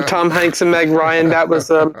 Oh, Tom Hanks and Meg Ryan. That was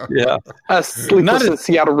a Sleepless in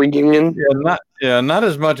Seattle reunion. Not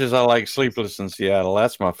as much as I like Sleepless in Seattle.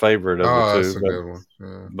 That's my favorite of the two. That's a good one.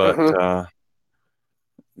 Yeah. But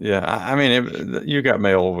I mean, You Got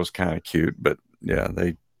Mail was kind of cute, but yeah,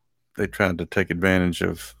 they tried to take advantage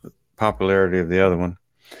of the popularity of the other one.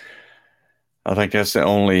 I think that's the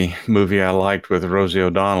only movie I liked with Rosie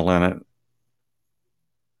O'Donnell in it.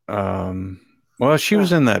 Well, she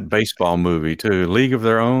was in that baseball movie too, League of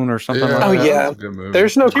Their Own or something like that. Oh yeah,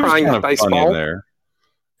 there's no crying in baseball. In there.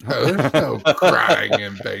 There's no crying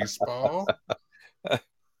in baseball.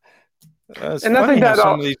 That's and funny I think that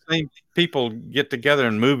some of these people get together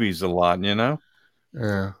in movies a lot, you know.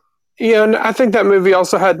 Yeah. Yeah, and I think that movie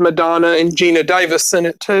also had Madonna and Gina Davis in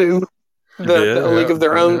it too. The League of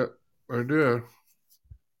Their Own. I did.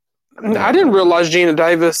 I didn't realize Gina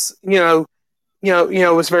Davis,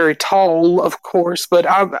 was very tall, of course, but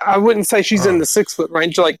I wouldn't say she's in the 6 foot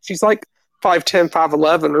range. Like she's like 5'10",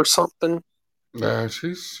 5'11" or something. Yeah,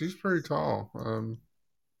 she's pretty tall.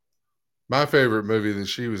 My favorite movie that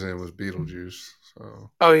she was in was Beetlejuice. So.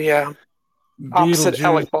 Oh yeah, opposite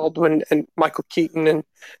Alec Baldwin and Michael Keaton and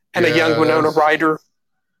a young Winona Ryder.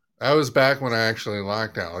 That was back when I actually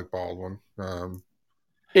liked Alec Baldwin.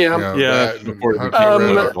 Before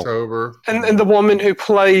October. And the woman who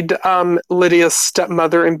played Lydia's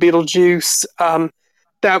stepmother in Beetlejuice,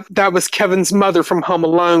 that was Kevin's mother from Home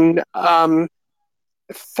Alone. I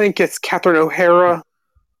think it's Catherine O'Hara.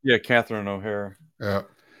 Yeah, Catherine O'Hara. Yeah.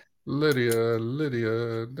 Lydia.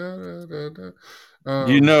 Da, da, da.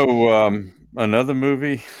 Another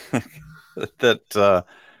movie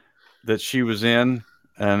that she was in,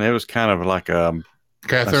 and it was kind of like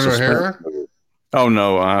Catherine O'Hara? Oh,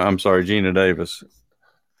 no, I'm sorry, Gina Davis.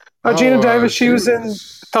 Gina Davis, she was in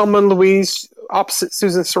Thelma and Louise, opposite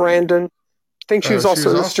Susan Sarandon. I think she was also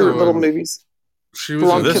in the Stuart Little movies. She was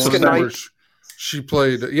Long Kiss Goodnight. She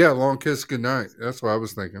played, Long Kiss Goodnight. That's what I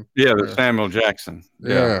was thinking. Yeah, the Samuel Jackson.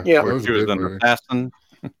 Yeah. She was an assassin.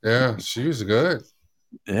 Yeah, she was good.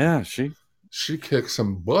 Yeah, she kicked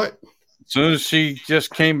some butt. As soon as she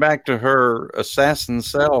just came back to her assassin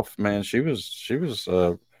self, man, she was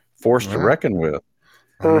forced to reckon with.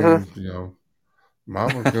 I mean,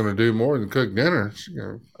 Mom was going to do more than cook dinner.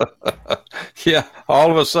 Yeah,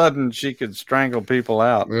 all of a sudden she could strangle people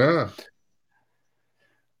out. Yeah.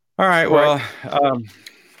 All right. Well,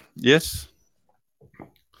 yes.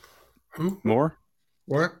 Who? More?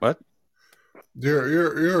 What? What? You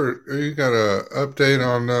got a update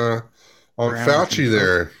on Fauci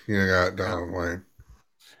there? You got Donald Wayne.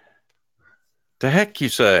 The heck you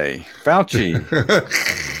say, Fauci?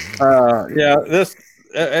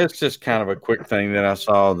 It's just kind of a quick thing that I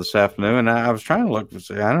saw this afternoon, and I was trying to look to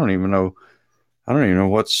see. I don't even know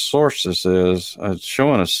what source this is. It's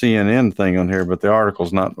showing a CNN thing on here, but the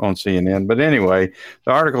article's not on CNN. But anyway,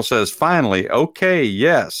 the article says, finally, okay,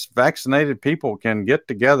 yes, vaccinated people can get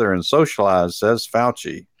together and socialize, says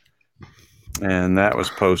Fauci. And that was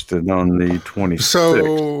posted on the 26th.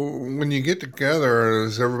 So when you get together,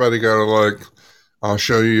 has everybody got to I'll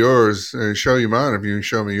show you yours and show you mine if you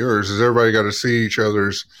show me yours. Has everybody got to see each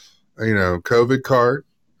other's, COVID card?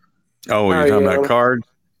 Oh, you're talking about cards?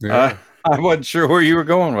 Yeah. I wasn't sure where you were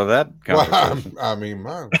going with that.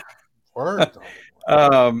 Mine worked.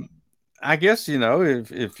 I guess,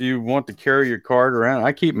 if you want to carry your card around,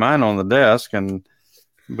 I keep mine on the desk, and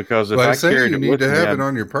because if I carry it, you need to have it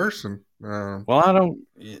on your person. Well,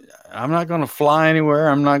 I'm not going to fly anywhere.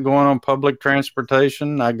 I'm not going on public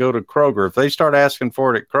transportation. I go to Kroger. If they start asking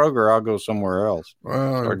for it at Kroger, I'll go somewhere else.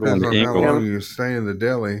 Well, it depends on how long you stay in the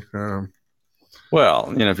deli.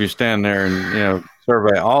 Well, if you stand there and,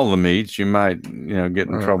 survey all the meats, you might, get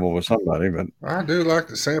in trouble with somebody. But I do like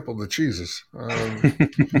to sample the cheeses.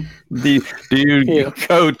 Do you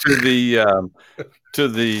go to the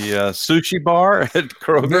sushi bar at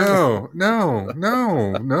Kroger?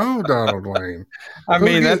 No, Donald Wayne. I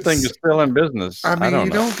mean, that thing is still in business. I mean,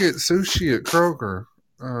 you don't get sushi at Kroger.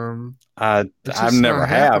 I've never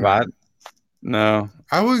have. No.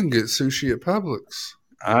 I wouldn't get sushi at Publix.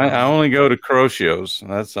 I only go to Crocio's.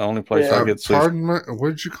 That's the only place I get sushi. Pardon me? What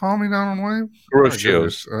did you call me, Donald Wayne?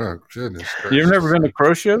 Crocio's. Oh, goodness. You've never been to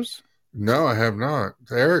Crocio's? No, I have not.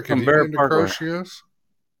 Eric, have you been to Crocio's?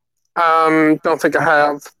 Don't think I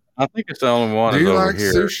have. I think it's the only one. Do you like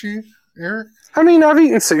sushi, Eric? I mean, I've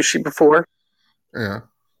eaten sushi before. Yeah.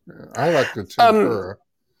 I like the tempura.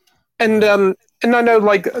 And I know,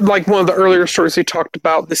 like one of the earlier stories we talked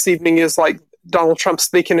about this evening is like Donald Trump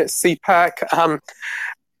speaking at CPAC.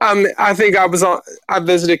 I think I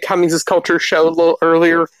visited Cummings' Culture Show a little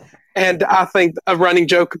earlier, and I think a running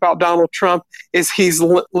joke about Donald Trump is he's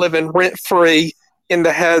living rent free in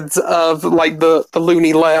the heads of like the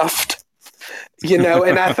loony left, and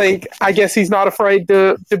I guess he's not afraid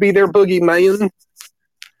to be their boogeyman.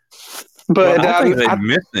 But I think they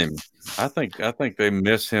miss him. I think they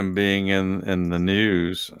miss him being in the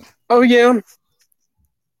news. Oh yeah,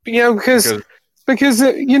 because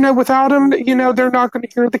without him, they're not going to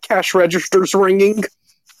hear the cash registers ringing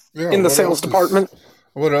in the sales department.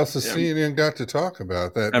 What else has CNN got to talk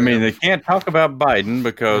about? I mean, they can't talk about Biden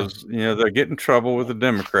because they're getting in trouble with the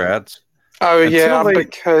Democrats. Oh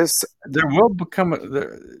because there will become.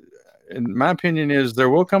 In my opinion, there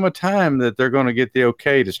will come a time that they're going to get the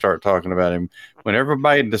okay to start talking about him. When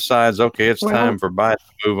everybody decides, okay, it's time for Biden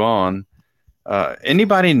to move on.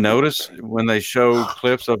 Anybody notice when they show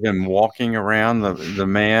clips of him walking around, the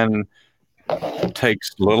man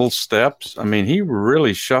takes little steps? I mean, he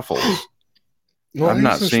really shuffles. Well, I've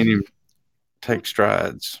not seen him take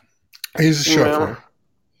strides. He's a shuffler.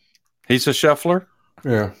 He's a shuffler?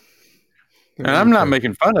 Yeah. And I'm not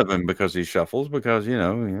making fun of him because he shuffles, because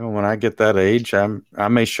when I get that age, I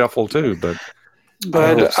may shuffle too. But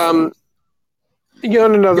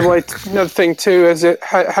another thing too is it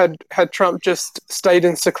had Trump just stayed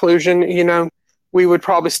in seclusion, we would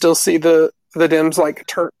probably still see the Dems like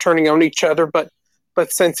turning on each other. But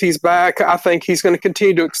since he's back, I think he's going to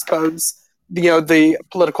continue to expose the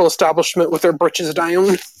political establishment with their britches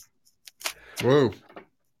down. Whoa.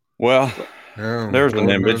 Well. Yeah, there's an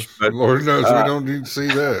image, but Lord knows we don't need to see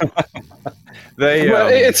that.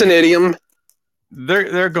 It's an idiom.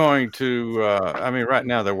 They're going to. Right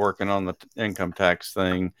now they're working on the income tax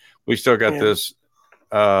thing. We still got this.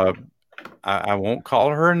 I won't call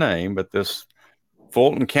her name, but this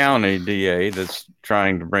Fulton County DA that's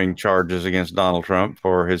trying to bring charges against Donald Trump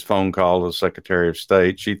for his phone call to the Secretary of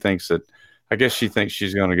State. She thinks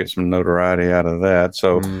she's going to get some notoriety out of that.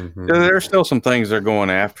 So there's still some things they're going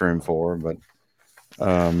after him for. But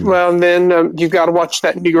and then you've got to watch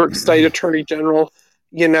that New York State Attorney General,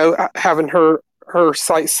 having her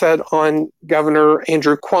sights set on Governor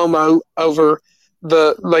Andrew Cuomo over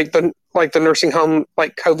the nursing home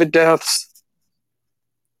COVID deaths.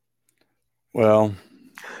 Well,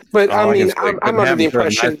 but I'm under the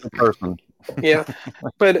impression. Yeah,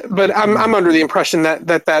 but I'm under the impression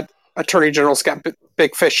that Attorney General's got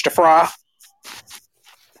big fish to fry.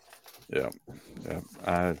 Yeah.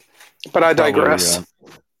 But I digress.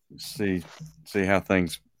 See how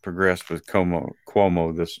things progress with Perry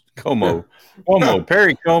Como.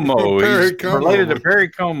 Perry He's Como. related to Perry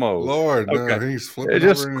Como. Lord, okay. No, he's flipping.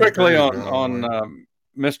 Just quickly on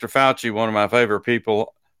Mr. Fauci, one of my favorite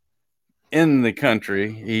people in the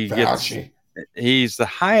country. He's the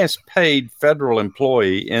highest paid federal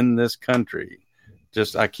employee in this country.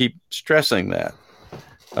 I keep stressing that.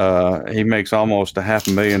 He makes almost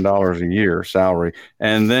 $500,000 a year salary,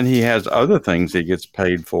 and then he has other things he gets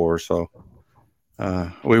paid for. So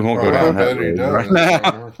we won't go down that road right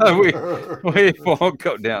now. we won't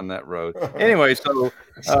go down that road. Anyway, so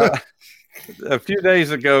a few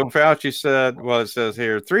days ago, Fauci said, it says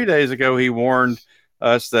here, 3 days ago, he warned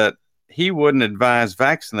us that he wouldn't advise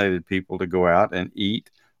vaccinated people to go out and eat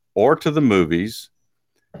or to the movies.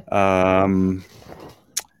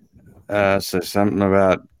 Says something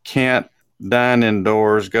about can't dine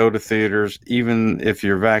indoors, go to theaters, even if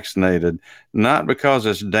you're vaccinated, not because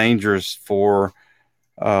it's dangerous for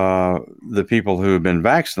the people who have been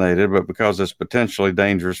vaccinated, but because it's potentially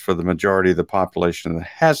dangerous for the majority of the population that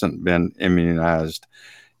hasn't been immunized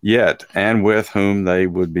yet, and with whom they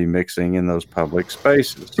would be mixing in those public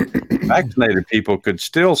spaces. Vaccinated people could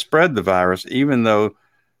still spread the virus, even though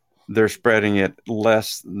they're spreading it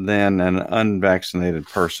less than an unvaccinated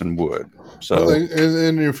person would. So,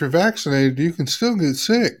 and if you're vaccinated, you can still get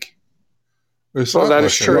sick. It's well, that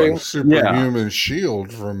is true. A superhuman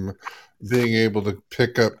shield from being able to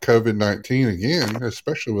pick up COVID-19 again,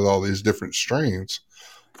 especially with all these different strains.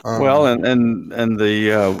 Well, and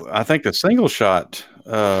the I think the single shot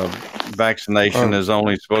vaccination is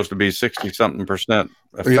only supposed to be 60-something%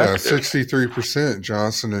 effective. Yeah, 63%.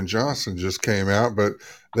 Johnson and Johnson just came out, but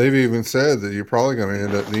they've even said that you're probably going to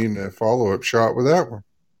end up needing a follow-up shot with that one.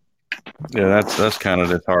 Yeah, that's kind of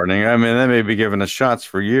disheartening. I mean, they may be giving us shots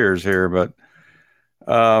for years here, but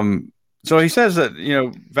so he says that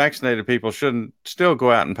vaccinated people shouldn't still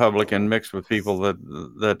go out in public and mix with people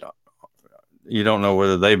that you don't know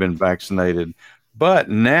whether they've been vaccinated. But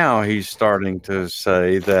now he's starting to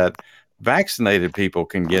say that vaccinated people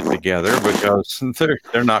can get together because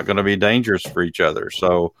they're not going to be dangerous for each other.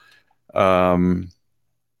 So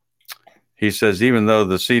he says even though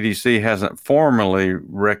the CDC hasn't formally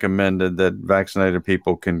recommended that vaccinated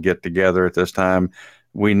people can get together at this time,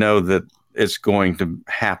 we know that it's going to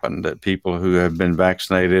happen, that people who have been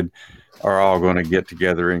vaccinated are all going to get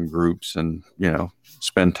together in groups and,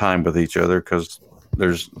 spend time with each other because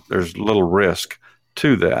there's little risk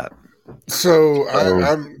to that. So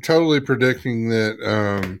I'm totally predicting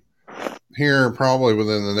that here probably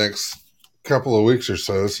within the next couple of weeks or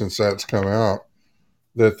so, since that's come out,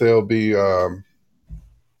 that there'll be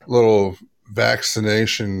little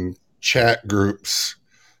vaccination chat groups,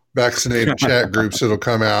 vaccinated chat groups that'll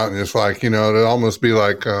come out, and it's like, it'll almost be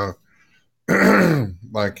like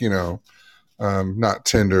not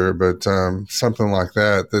Tinder, but something like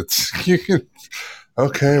that. That's you can.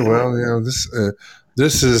 Okay, well,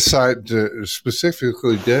 this is a site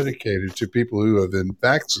specifically dedicated to people who have been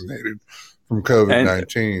vaccinated from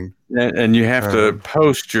COVID-19, and you have to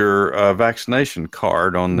post your vaccination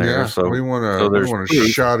card on there. Yeah, so we want a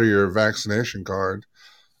shot of your vaccination card.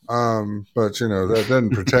 But that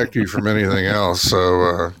doesn't protect you from anything else.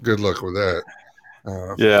 So good luck with that.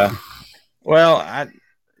 Yeah. Well, I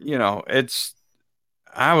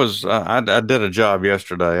did a job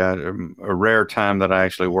yesterday. A rare time that I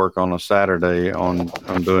actually work on a Saturday on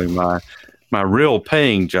doing my real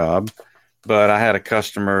paying job. But I had a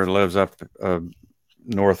customer who lives up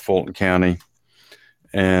North Fulton County,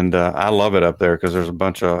 and I love it up there because there's a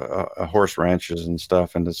bunch of horse ranches and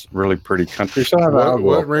stuff, and it's really pretty countryside.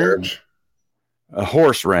 What ranch? A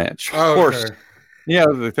horse ranch. Oh, horse. Okay. Yeah,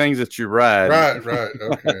 the things that you ride. Right.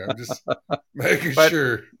 Okay, I'm just making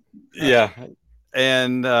sure. Yeah,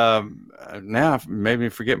 and now I've made me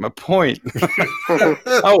forget my point.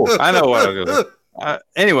 Oh, I know what I was going to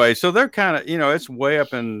anyway, so they're kind of, it's way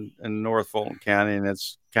up in North Fulton County, and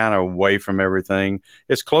it's kind of away from everything.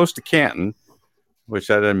 It's close to Canton, which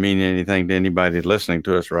that doesn't mean anything to anybody listening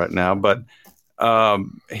to us right now. But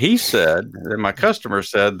he said, that my customer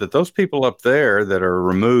said, that those people up there that are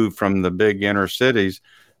removed from the big inner cities,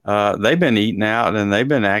 they've been eating out and they've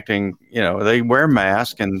been acting, they wear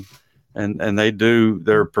masks and they do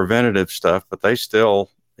their preventative stuff, but they still,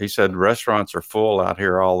 he said, restaurants are full out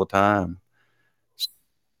here all the time.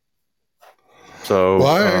 So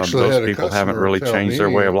those people haven't really changed their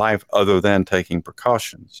way of life other than taking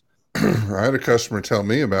precautions. I had a customer tell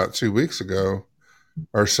me about 2 weeks ago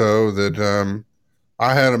or so that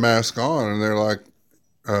I had a mask on, and they're like,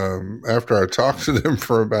 after I talked to them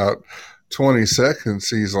for about 20 seconds,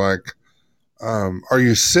 he's like, are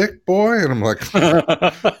you sick, boy? And I'm like,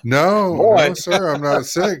 no, sir, I'm not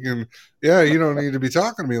sick. And yeah, you don't need to be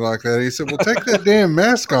talking to me like that. He said, well, take that damn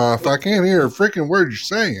mask off. I can't hear a freaking word you're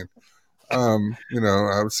saying.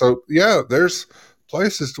 So yeah, there's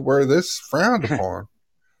places to where this frowned upon.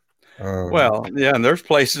 Well, yeah, and there's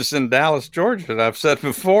places in Dallas, Georgia that I've said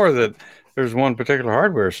before that there's one particular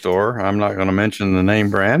hardware store. I'm not going to mention the name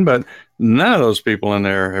brand, but none of those people in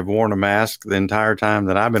there have worn a mask the entire time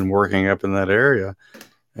that I've been working up in that area.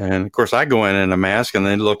 And of course, I go in a mask, and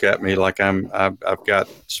they look at me like I've got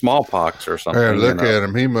smallpox or something. And look at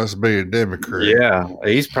him; he must be a Democrat. Yeah,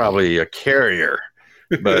 he's probably a carrier.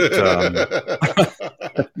 But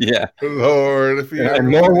yeah, Lord, if you in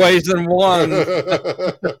more ways than one.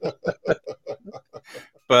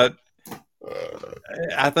 But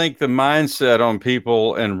I think the mindset on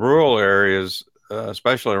people in rural areas,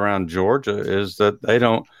 especially around Georgia, is that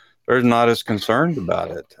they're not as concerned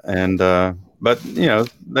about it. And but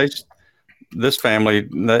this family,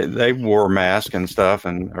 they wore masks and stuff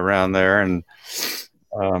and around there, and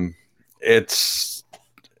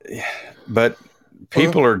but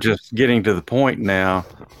people are just getting to the point now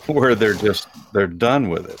where they're done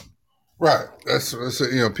with it. Right. That's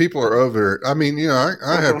people are over it. I mean,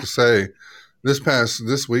 I have to say,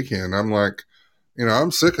 this weekend, I'm like,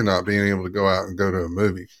 I'm sick of not being able to go out and go to a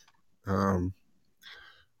movie.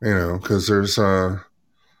 Because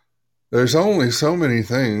there's only so many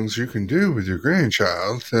things you can do with your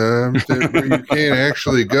grandchild where you can't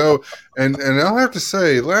actually go. And I'll have to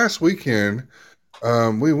say, last weekend,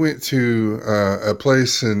 we went to a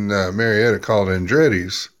place in Marietta called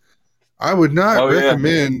Andretti's. I would not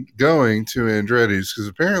recommend going to Andretti's because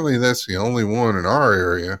apparently that's the only one in our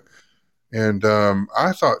area. And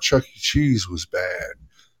I thought Chuck E. Cheese was bad.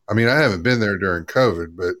 I mean, I haven't been there during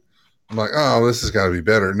COVID, but I'm like, oh, this has got to be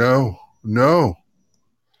better. No.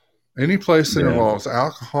 Any place that involves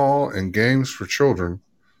alcohol and games for children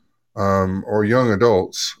or young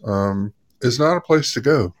adults is not a place to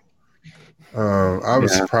go. I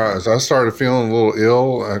was surprised. I started feeling a little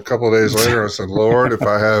ill a couple of days later. I said, Lord, if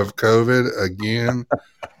I have COVID again.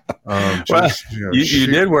 You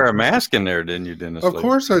did wear a mask in there, didn't you, Dennis? Of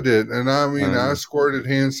course I did. And I mean, I squirted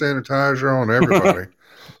hand sanitizer on everybody.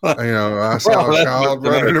 I saw a child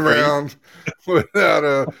running around without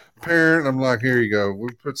a parent. I'm like, here you go. We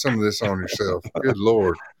put some of this on yourself. Good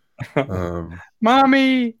Lord.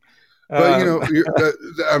 Mommy. But,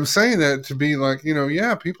 I'm saying that to be like,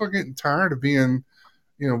 people are getting tired of being,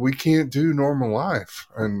 we can't do normal life.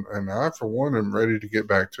 And I, for one, am ready to get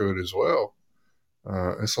back to it as well.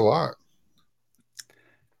 It's a lot.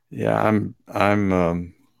 Yeah, I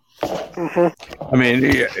mean,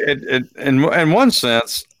 in one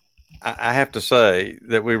sense, I have to say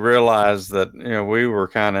that we realized that, we were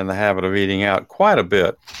kind of in the habit of eating out quite a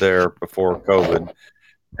bit there before COVID.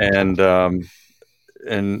 And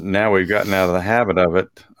now we've gotten out of the habit of it,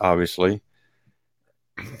 obviously,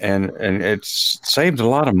 and it's saved a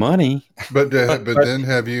lot of money. But then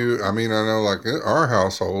have you? I mean, I know, like our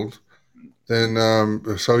household, then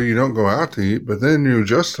so you don't go out to eat, but then you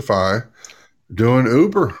justify doing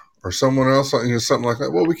Uber or someone else, something like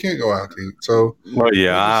that. Well, we can't go out to eat, so I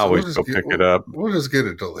always go pick it up. We'll just get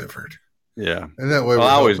it delivered. Yeah, and that way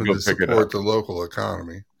I always go to support the local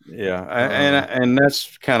economy. Yeah, and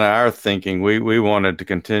that's kind of our thinking. We wanted to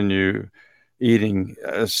continue eating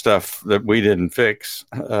stuff that we didn't fix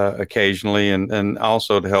occasionally, and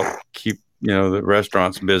also to help keep the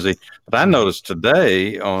restaurants busy. But I noticed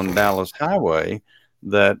today on Dallas Highway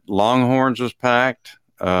that Longhorns was packed.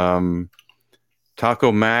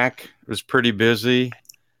 Taco Mac was pretty busy.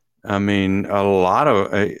 I mean, a lot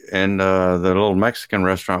of and the little Mexican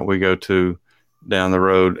rrestaurant we go to down the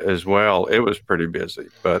road as well, it was pretty busy.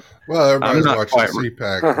 But everybody's watching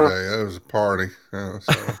CPAC today. It was a party. So.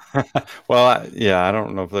 Well, I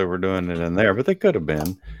don't know if they were doing it in there, but they could have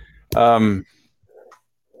been.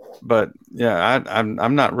 But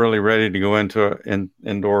I'm not really ready to go into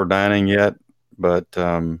indoor dining yet. But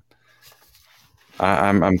I'm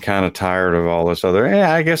kind of tired of all this other.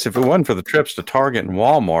 I guess if it wasn't for the trips to Target and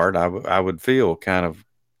Walmart, I would feel kind of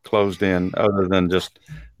closed in, other than just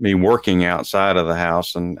me working outside of the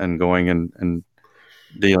house and going and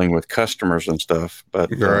dealing with customers and stuff. But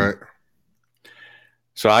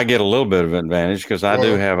so I get a little bit of advantage because I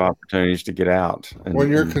do have opportunities to get out. When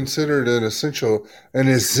you're considered an essential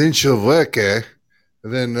worker,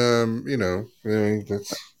 then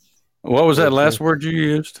that's. What was that last word you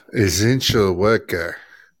used? Essential worker.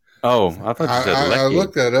 Oh, I thought you said I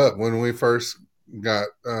looked that up when we first got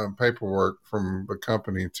paperwork from the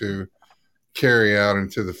company to carry out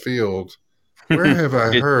into the field. Where have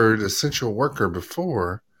I heard essential worker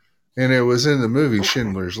before? And it was in the movie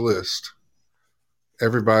Schindler's List.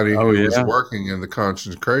 Everybody who was working in the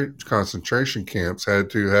concentration camps had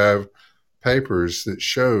to have papers that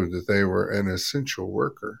showed that they were an essential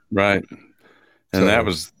worker. Right. And that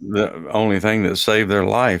was the only thing that saved their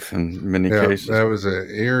life in many cases. That was an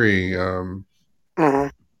eerie,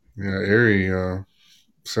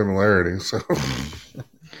 similarity. So,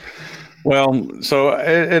 so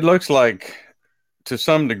it looks like, to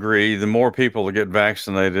some degree, the more people that get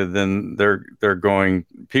vaccinated, then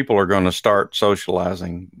people are going to start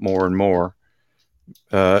socializing more and more.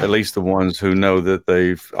 At least the ones who know that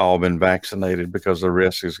they've all been vaccinated, because the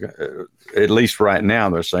risk is, at least right now,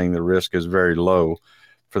 they're saying the risk is very low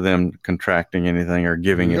for them contracting anything or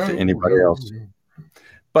giving it to anybody else.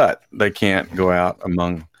 But they can't go out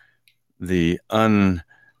among the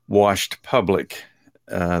unwashed public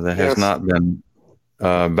that has not been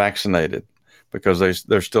vaccinated, because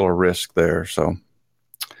there's still a risk there. So,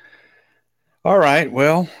 All right.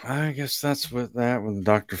 Well, I guess that's with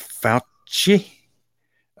Dr. Fauci.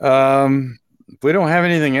 If we don't have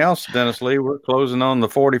anything else, Dennis Lee, we're closing on the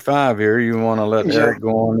 45 here. You want to let Eric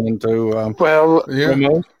go on into well, yeah,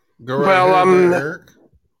 go right well, ahead, Eric.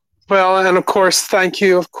 Well, and of course, thank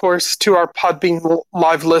you, of course, to our Podbean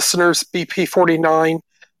Live listeners, BP49,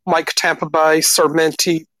 Mike Tampa Bay, Sir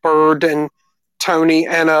Minty, Bird, and Tony,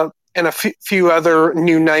 and a few other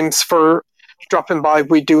new names for dropping by.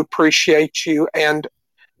 We do appreciate you, and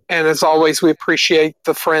as always, we appreciate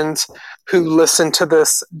the friends who listen to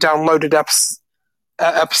this downloaded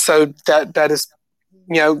episode that is,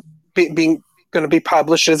 being going to be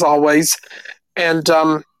published as always, and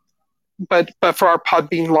but for our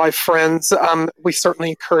Podbean Live friends, we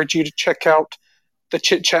certainly encourage you to check out the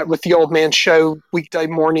Chit Chat with the Old Man show weekday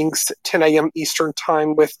mornings, 10 a.m. Eastern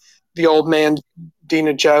Time, with the Old Man,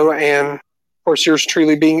 Dina Joe, and of course yours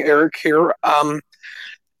truly being Eric here.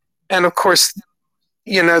 And of course,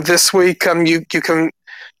 this week you can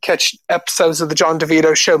catch episodes of the John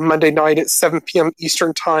DeVito show Monday night at 7 p.m.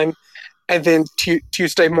 Eastern Time, and then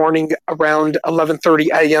Tuesday morning around 11:30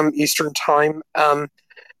 a.m. Eastern Time.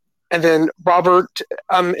 And then Robert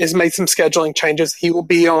has made some scheduling changes. He will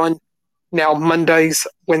be on now Mondays,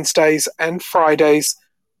 Wednesdays, and Fridays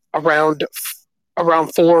around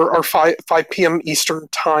 4 or 5 p.m. Eastern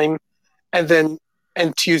Time, and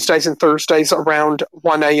Tuesdays and Thursdays around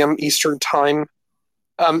 1 a.m. Eastern Time.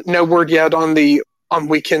 No word yet on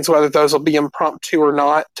weekends whether those will be impromptu or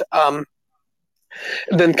not.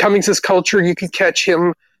 Then Cummings' is Culture, you can catch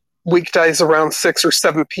him weekdays around 6 or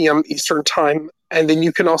 7 p.m. Eastern Time. And then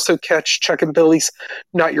you can also catch Chuck and Billy's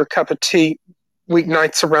Not Your Cup of Tea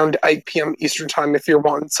weeknights around 8 p.m. Eastern Time if you're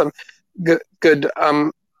wanting some good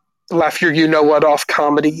laugh your you-know-what off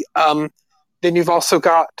comedy. Then you've also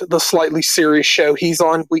got the Slightly Serious Show. He's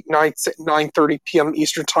on weeknights at 9:30 p.m.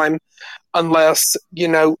 Eastern Time unless,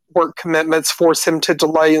 work commitments force him to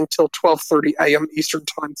delay until 12:30 a.m. Eastern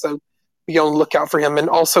Time. So be on the lookout for him. And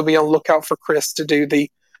also be on the lookout for Chris to do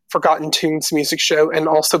the Forgotten Tunes music show. And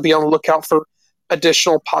also be on the lookout for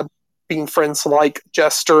additional Podbean friends like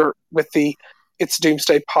Jester with the It's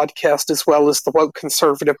Doomsday podcast, as well as the Woke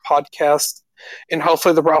Conservative podcast. And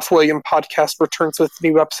hopefully the Ralph William podcast returns with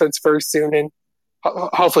new episodes very soon. And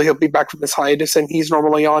hopefully he'll be back from his hiatus. And he's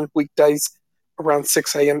normally on weekdays around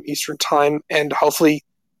 6 a.m. Eastern Time. And hopefully,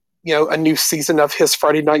 a new season of his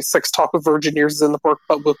Friday Night Sex Talk with Virgin Ears is in the work,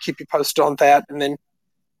 but we'll keep you posted on that. And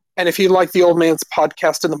if you like the Old Man's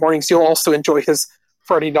podcast in the mornings, you'll also enjoy his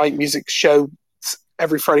Friday night music show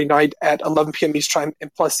every Friday night at 11 p.m. Eastern Time,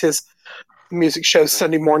 and plus his music shows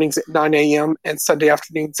Sunday mornings at 9 a.m. and Sunday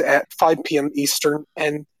afternoons at 5 p.m. Eastern.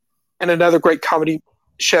 And another great comedy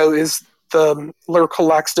show is the Lyrical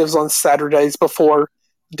Laxatives on Saturdays before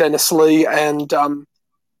Dennis Lee, and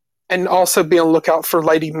also be on the lookout for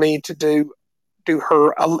Lady Me to do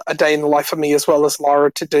her a day in the life of me, as well as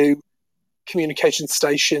Laura to do Communication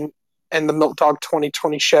Station, and the Milk Dog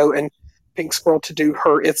 2020 show, and Pink Squirrel to do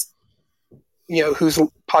her whose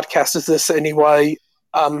podcast is this anyway,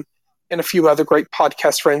 and a few other great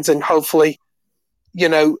podcast friends. And hopefully,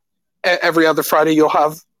 every other Friday you'll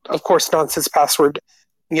have, of course, Nonsense Password,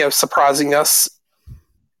 surprising us.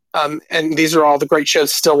 And these are all the great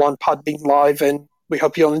shows still on Podbean Live, and we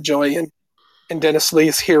hope you'll enjoy. And Dennis Lee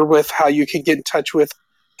is here with how you can get in touch with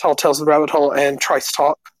Tall Tales of the Rabbit Hole and Trice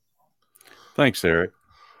Talk. Thanks, Eric.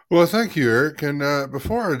 Well, thank you, Eric. And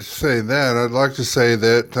before I say that, I'd like to say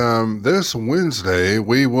that this Wednesday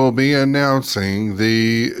we will be announcing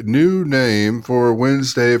the new name for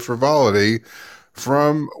Wednesday Frivolity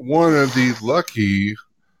from one of the lucky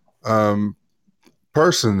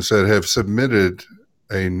persons that have submitted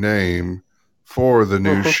a name for the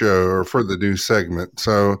new show or for the new segment.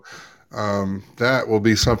 So that will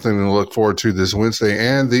be something to look forward to this Wednesday.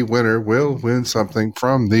 And the winner will win something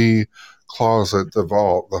from the closet, the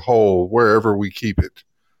vault, the hole, wherever we keep it.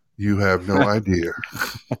 You have no idea.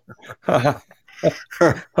 Okay.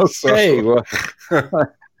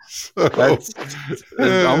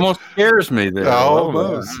 It almost scares me there.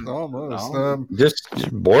 Almost. Just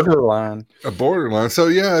borderline. A borderline. So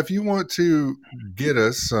yeah, if you want to get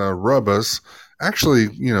us, rub us, actually,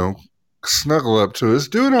 snuggle up to us,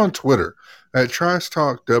 do it on Twitter at Trice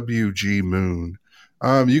Talk WG Moon.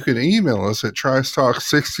 You can email us at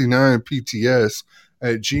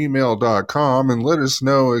tricetalk69pts@gmail.com and let us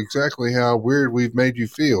know exactly how weird we've made you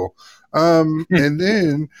feel. And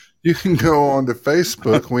then you can go on to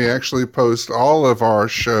Facebook. We actually post all of our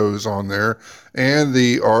shows on there and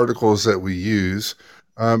the articles that we use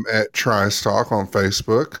at Trice Talk on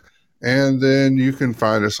Facebook. And then you can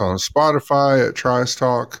find us on Spotify at Trice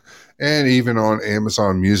Talk. and even on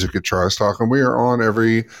Amazon Music at Trice Talk. And we are on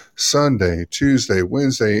every Sunday, Tuesday,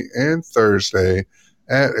 Wednesday, and Thursday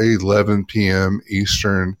at 11 p.m.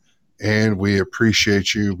 Eastern. And we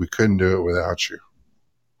appreciate you. We couldn't do it without you.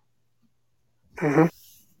 Mm-hmm.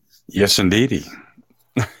 Yes, indeedy.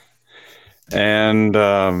 And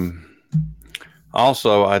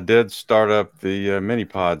also, I did start up the mini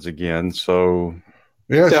pods again, so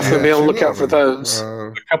definitely be on the lookout for those.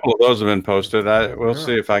 A couple of those have been posted. We'll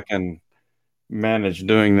see if I can manage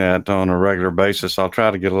doing that on a regular basis. I'll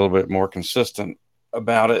try to get a little bit more consistent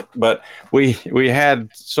about it. But we had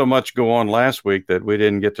so much go on last week that we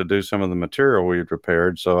didn't get to do some of the material we had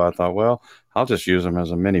prepared. So I thought, well, I'll just use them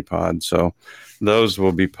as a mini pod. So those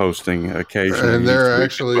will be posting occasionally. And they're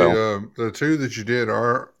actually the two that you did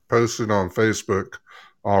are posted on Facebook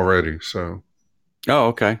already. So, oh,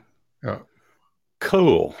 okay, yeah,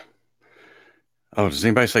 cool. Oh, does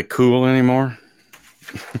anybody say cool anymore?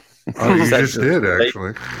 Oh, you just did,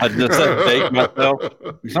 actually. I just said date myself.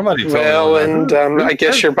 Somebody told me. And I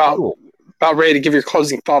guess you're about ready to give your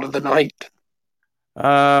closing thought of the night.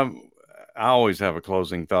 I always have a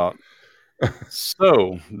closing thought.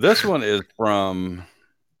 So this one is from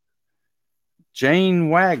Jane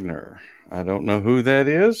Wagner. I don't know who that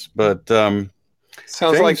is, but sounds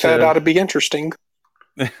Jane like that ought to be interesting.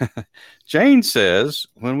 Jane says,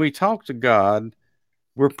 when we talk to God,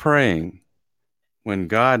 we're praying. When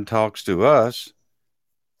God talks to us,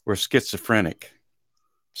 we're schizophrenic.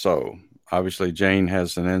 So obviously Jane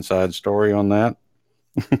has an inside story on that.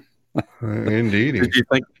 Indeed. Did you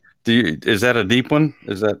think? Is that a deep one?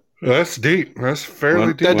 That's deep? That's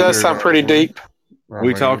fairly deep. That does sound pretty deep.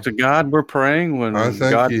 We talk to God, we're praying. When God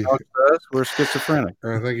talks to us, we're schizophrenic.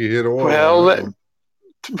 I think you hit oil.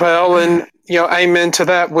 Well, and amen to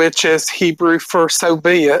that, which is Hebrew for "so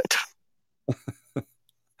be it."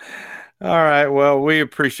 All right. Well, we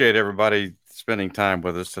appreciate everybody spending time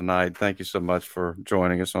with us tonight. Thank you so much for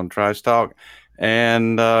joining us on Trice Talk,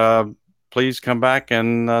 and please come back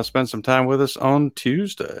and spend some time with us on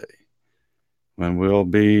Tuesday, when we'll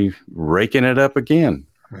be raking it up again.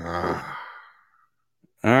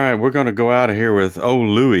 All right, we're going to go out of here with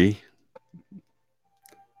Louis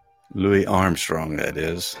Armstrong, that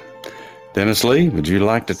is. Dennis Lee, would you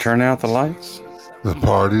like to turn out the lights? The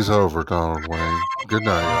party's over, Donald Wayne. Good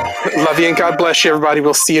night, y'all. Love you and God bless you, everybody.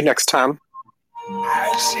 We'll see you next time.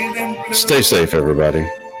 Stay safe, everybody.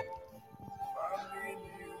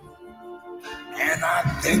 And I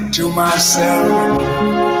think to myself,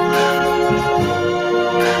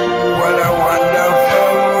 what a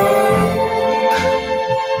wonderful world.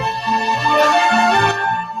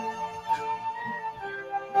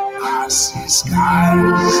 I see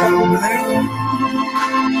skies of blue and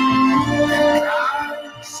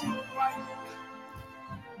clouds of white,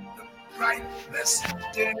 the brightness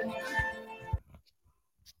day.